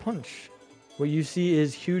 ticket punch. What you see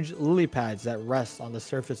is huge lily pads that rest on the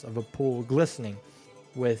surface of a pool, glistening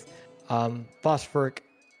with phosphoric,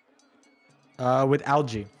 with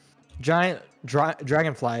algae. Giant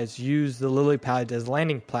dragonflies use the lily pads as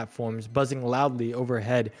landing platforms, buzzing loudly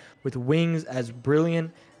overhead with wings as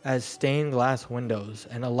brilliant as stained glass windows,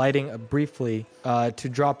 and alighting briefly to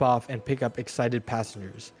drop off and pick up excited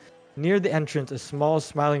passengers. Near the entrance, a small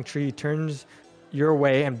smiling tree turns your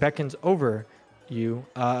way and beckons over you.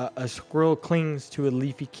 A squirrel clings to a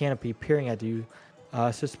leafy canopy, peering at you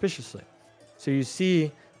suspiciously. So you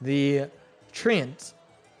see the treant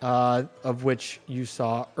of which you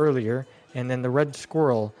saw earlier, and then the red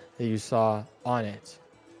squirrel that you saw on it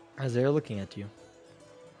as they're looking at you.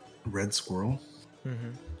 Red squirrel.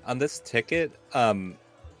 On this ticket,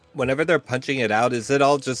 whenever they're punching it out, is it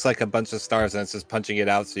all just like a bunch of stars and it's just punching it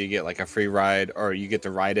out so you get like a free ride, or you get to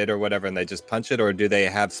ride it or whatever and they just punch it? Or do they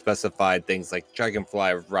have specified things like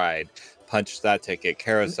dragonfly ride, punch that ticket,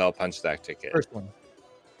 carousel, punch that ticket? First one.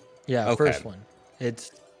 Yeah, Okay. first one.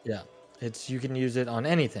 It's you can use it on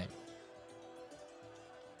anything.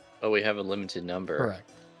 But we have a limited number. Correct.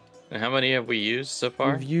 And how many have we used so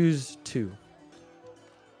far? We've used 2.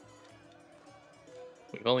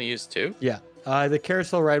 We've only used 2? Yeah. The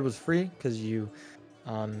carousel ride was free because you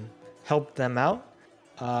helped them out.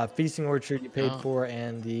 Feasting Orchard you paid Oh. for,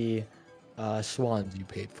 and the swans you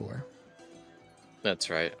paid for.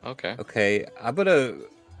 That's right. Okay. Okay, I'm gonna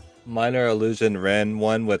minor illusion Ren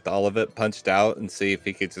one with all of it punched out and see if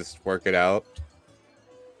he could just work it out.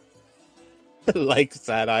 Like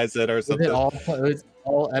sad eyes it or Was something. it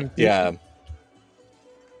all empty? Yeah.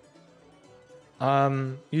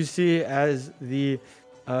 You see as the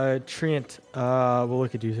treant will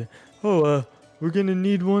look at you and say, "Oh, we're gonna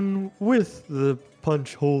need one with the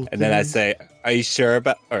punch hole." And then I thing." say, "Are you sure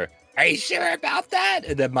about that?"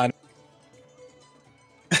 And then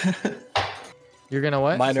 "You're gonna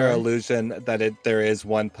what?" minor Sorry? illusion that there is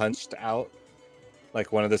one punched out.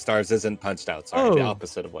 Like one of the stars isn't punched out. Sorry, the Oh.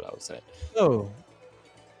 opposite of what I was saying.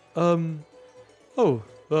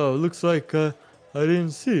 Looks like I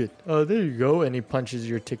didn't see it. Oh, there you go. And he punches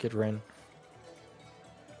your ticket, Ren.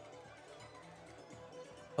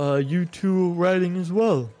 You two riding as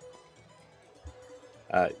well.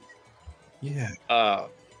 Yeah.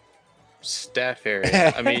 Staff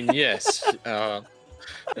area. I mean, yes.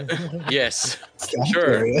 Yes.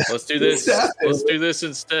 Sure. area. Let's do this. Staff Let's do this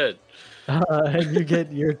instead. And you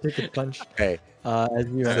get your ticket punched. Okay, As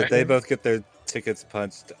you so they both get their tickets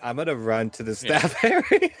punched. I'm gonna run to the staff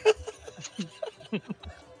area. You're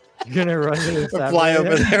gonna run to the Or staff fly area?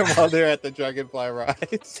 over there while they're at the dragonfly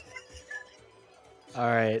rides. All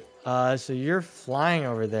right. So you're flying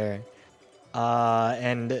over there,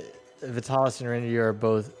 and Vitalis and Randy are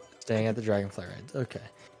both staying at the Dragonfly rides. Okay.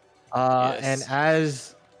 And Yes.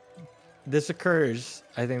 as this occurs,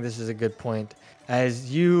 I think this is a good point.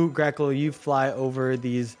 As you, Grackle, you fly over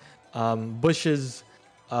these bushes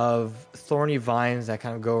of thorny vines that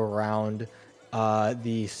kind of go around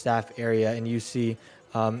the staff area, and you see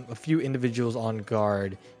a few individuals on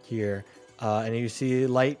guard here. And you see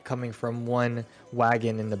light coming from one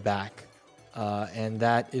wagon in the back. And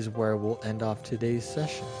that is where we'll end off today's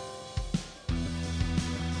session.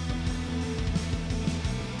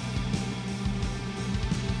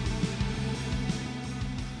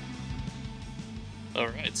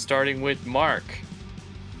 right, starting with Mark.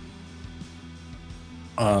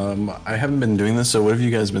 I haven't been doing this, so what have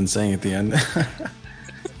you guys been saying at the end?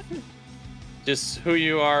 Just who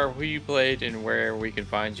you are, who you played, and where we can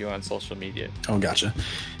find you on social media. Oh, gotcha.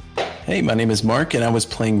 Hey, my name is Mark, and I was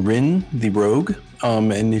playing Rin, the rogue.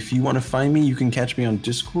 And if you want to find me, you can catch me on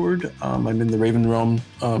Discord. I'm in the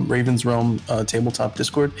Raven's Realm tabletop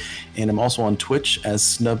Discord, and I'm also on Twitch as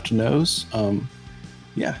Snubbed Nose.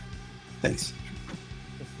 Yeah, thanks.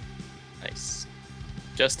 Nice.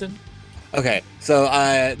 Justin? Okay, so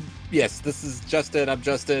yes, this is Justin. I'm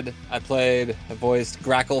Justin. I voiced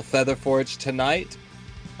Grackle Featherforge tonight.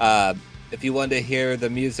 If you want to hear the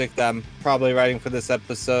music that I'm probably writing for this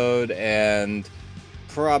episode and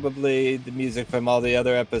probably the music from all the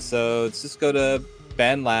other episodes, just go to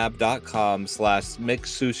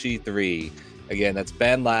bandlab.com/mixsushi3. Again, that's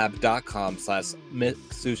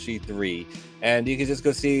bandlab.com/mixsushi3. And you can just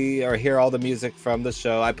go see or hear all the music from the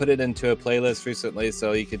show. I put it into a playlist recently,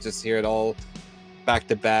 so you could just hear it all back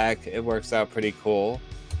to back. It works out pretty cool.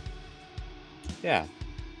 Yeah.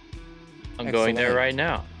 I'm going there right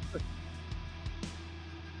now.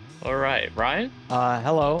 All right, Ryan?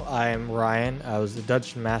 Hello, I'm Ryan. I was the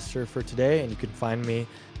Dungeon Master for today, and you can find me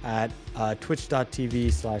at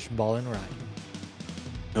twitch.tv/ballandryan.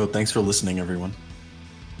 Oh, thanks for listening, everyone.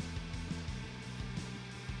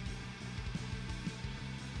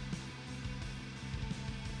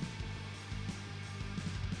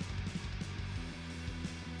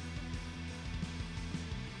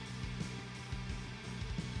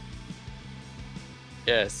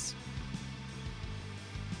 Yes.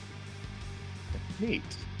 Neat.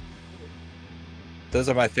 Those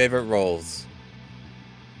are my favorite roles.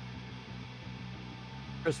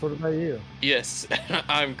 Chris, what about you? Yes,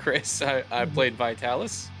 I'm Chris. I played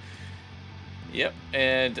Vitalis. Yep,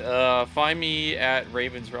 and find me at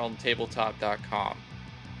ravensrealmtabletop.com.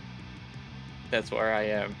 That's where I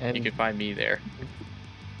am. And you can find me there.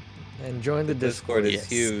 And join the Discord Discord. is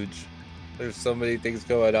huge. There's so many things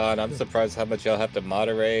going on. I'm surprised how much y'all have to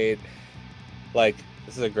moderate. Like,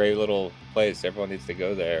 this is a great little place. Everyone needs to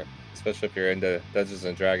go there, especially if you're into Dungeons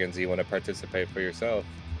and Dragons and you want to participate for yourself.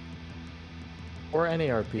 Or any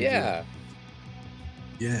RPG. Yeah.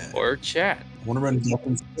 Yeah. Or chat. I want to run Death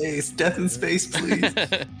in Space. Death in Space, please.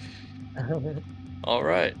 All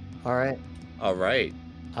right. All right. All right.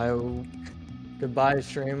 Goodbye,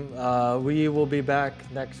 stream. We will be back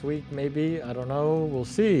next week, maybe. I don't know. We'll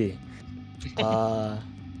see.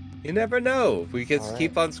 You never know. We can All right.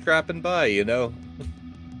 keep on scrapping by, you know?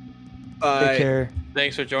 Bye. Take care.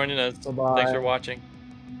 Thanks for joining us. Bye-bye. Thanks for watching.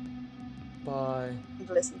 Bye.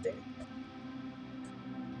 Listen to.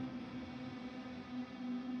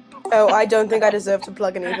 Oh, I don't think I deserve to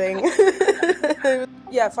plug anything.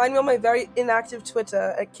 Yeah, find me on my very inactive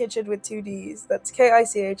Twitter at Kitchid with 2 Ds. That's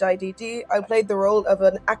KICHIDD. I played the role of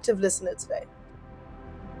an active listener today.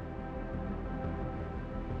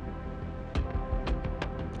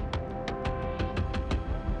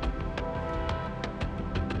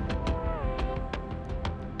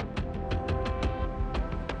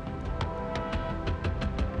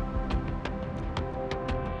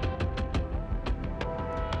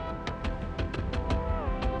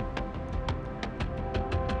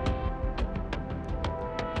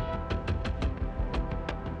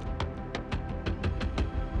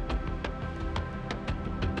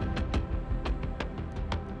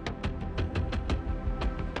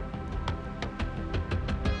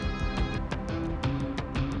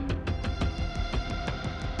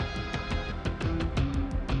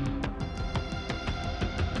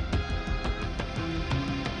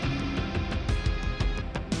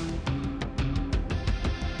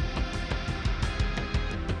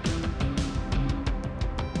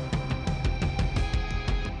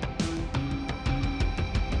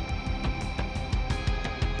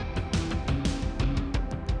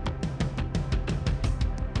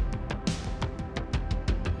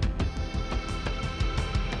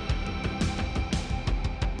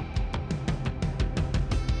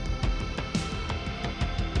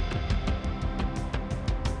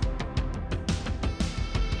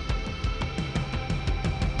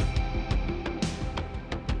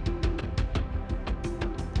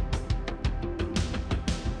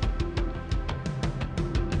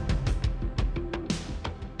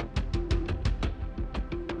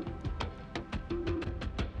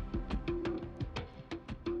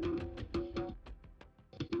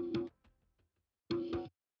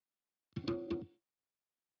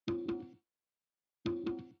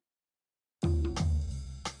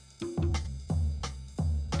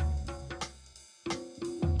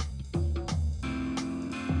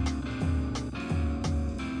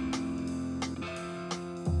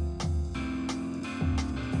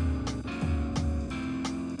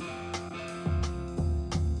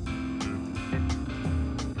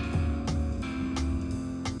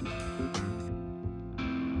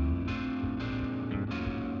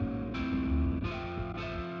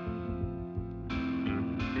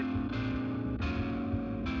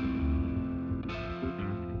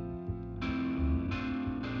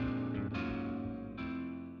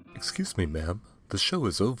 Excuse me, ma'am. The show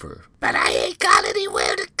is over. But I ain't got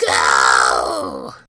anywhere to go!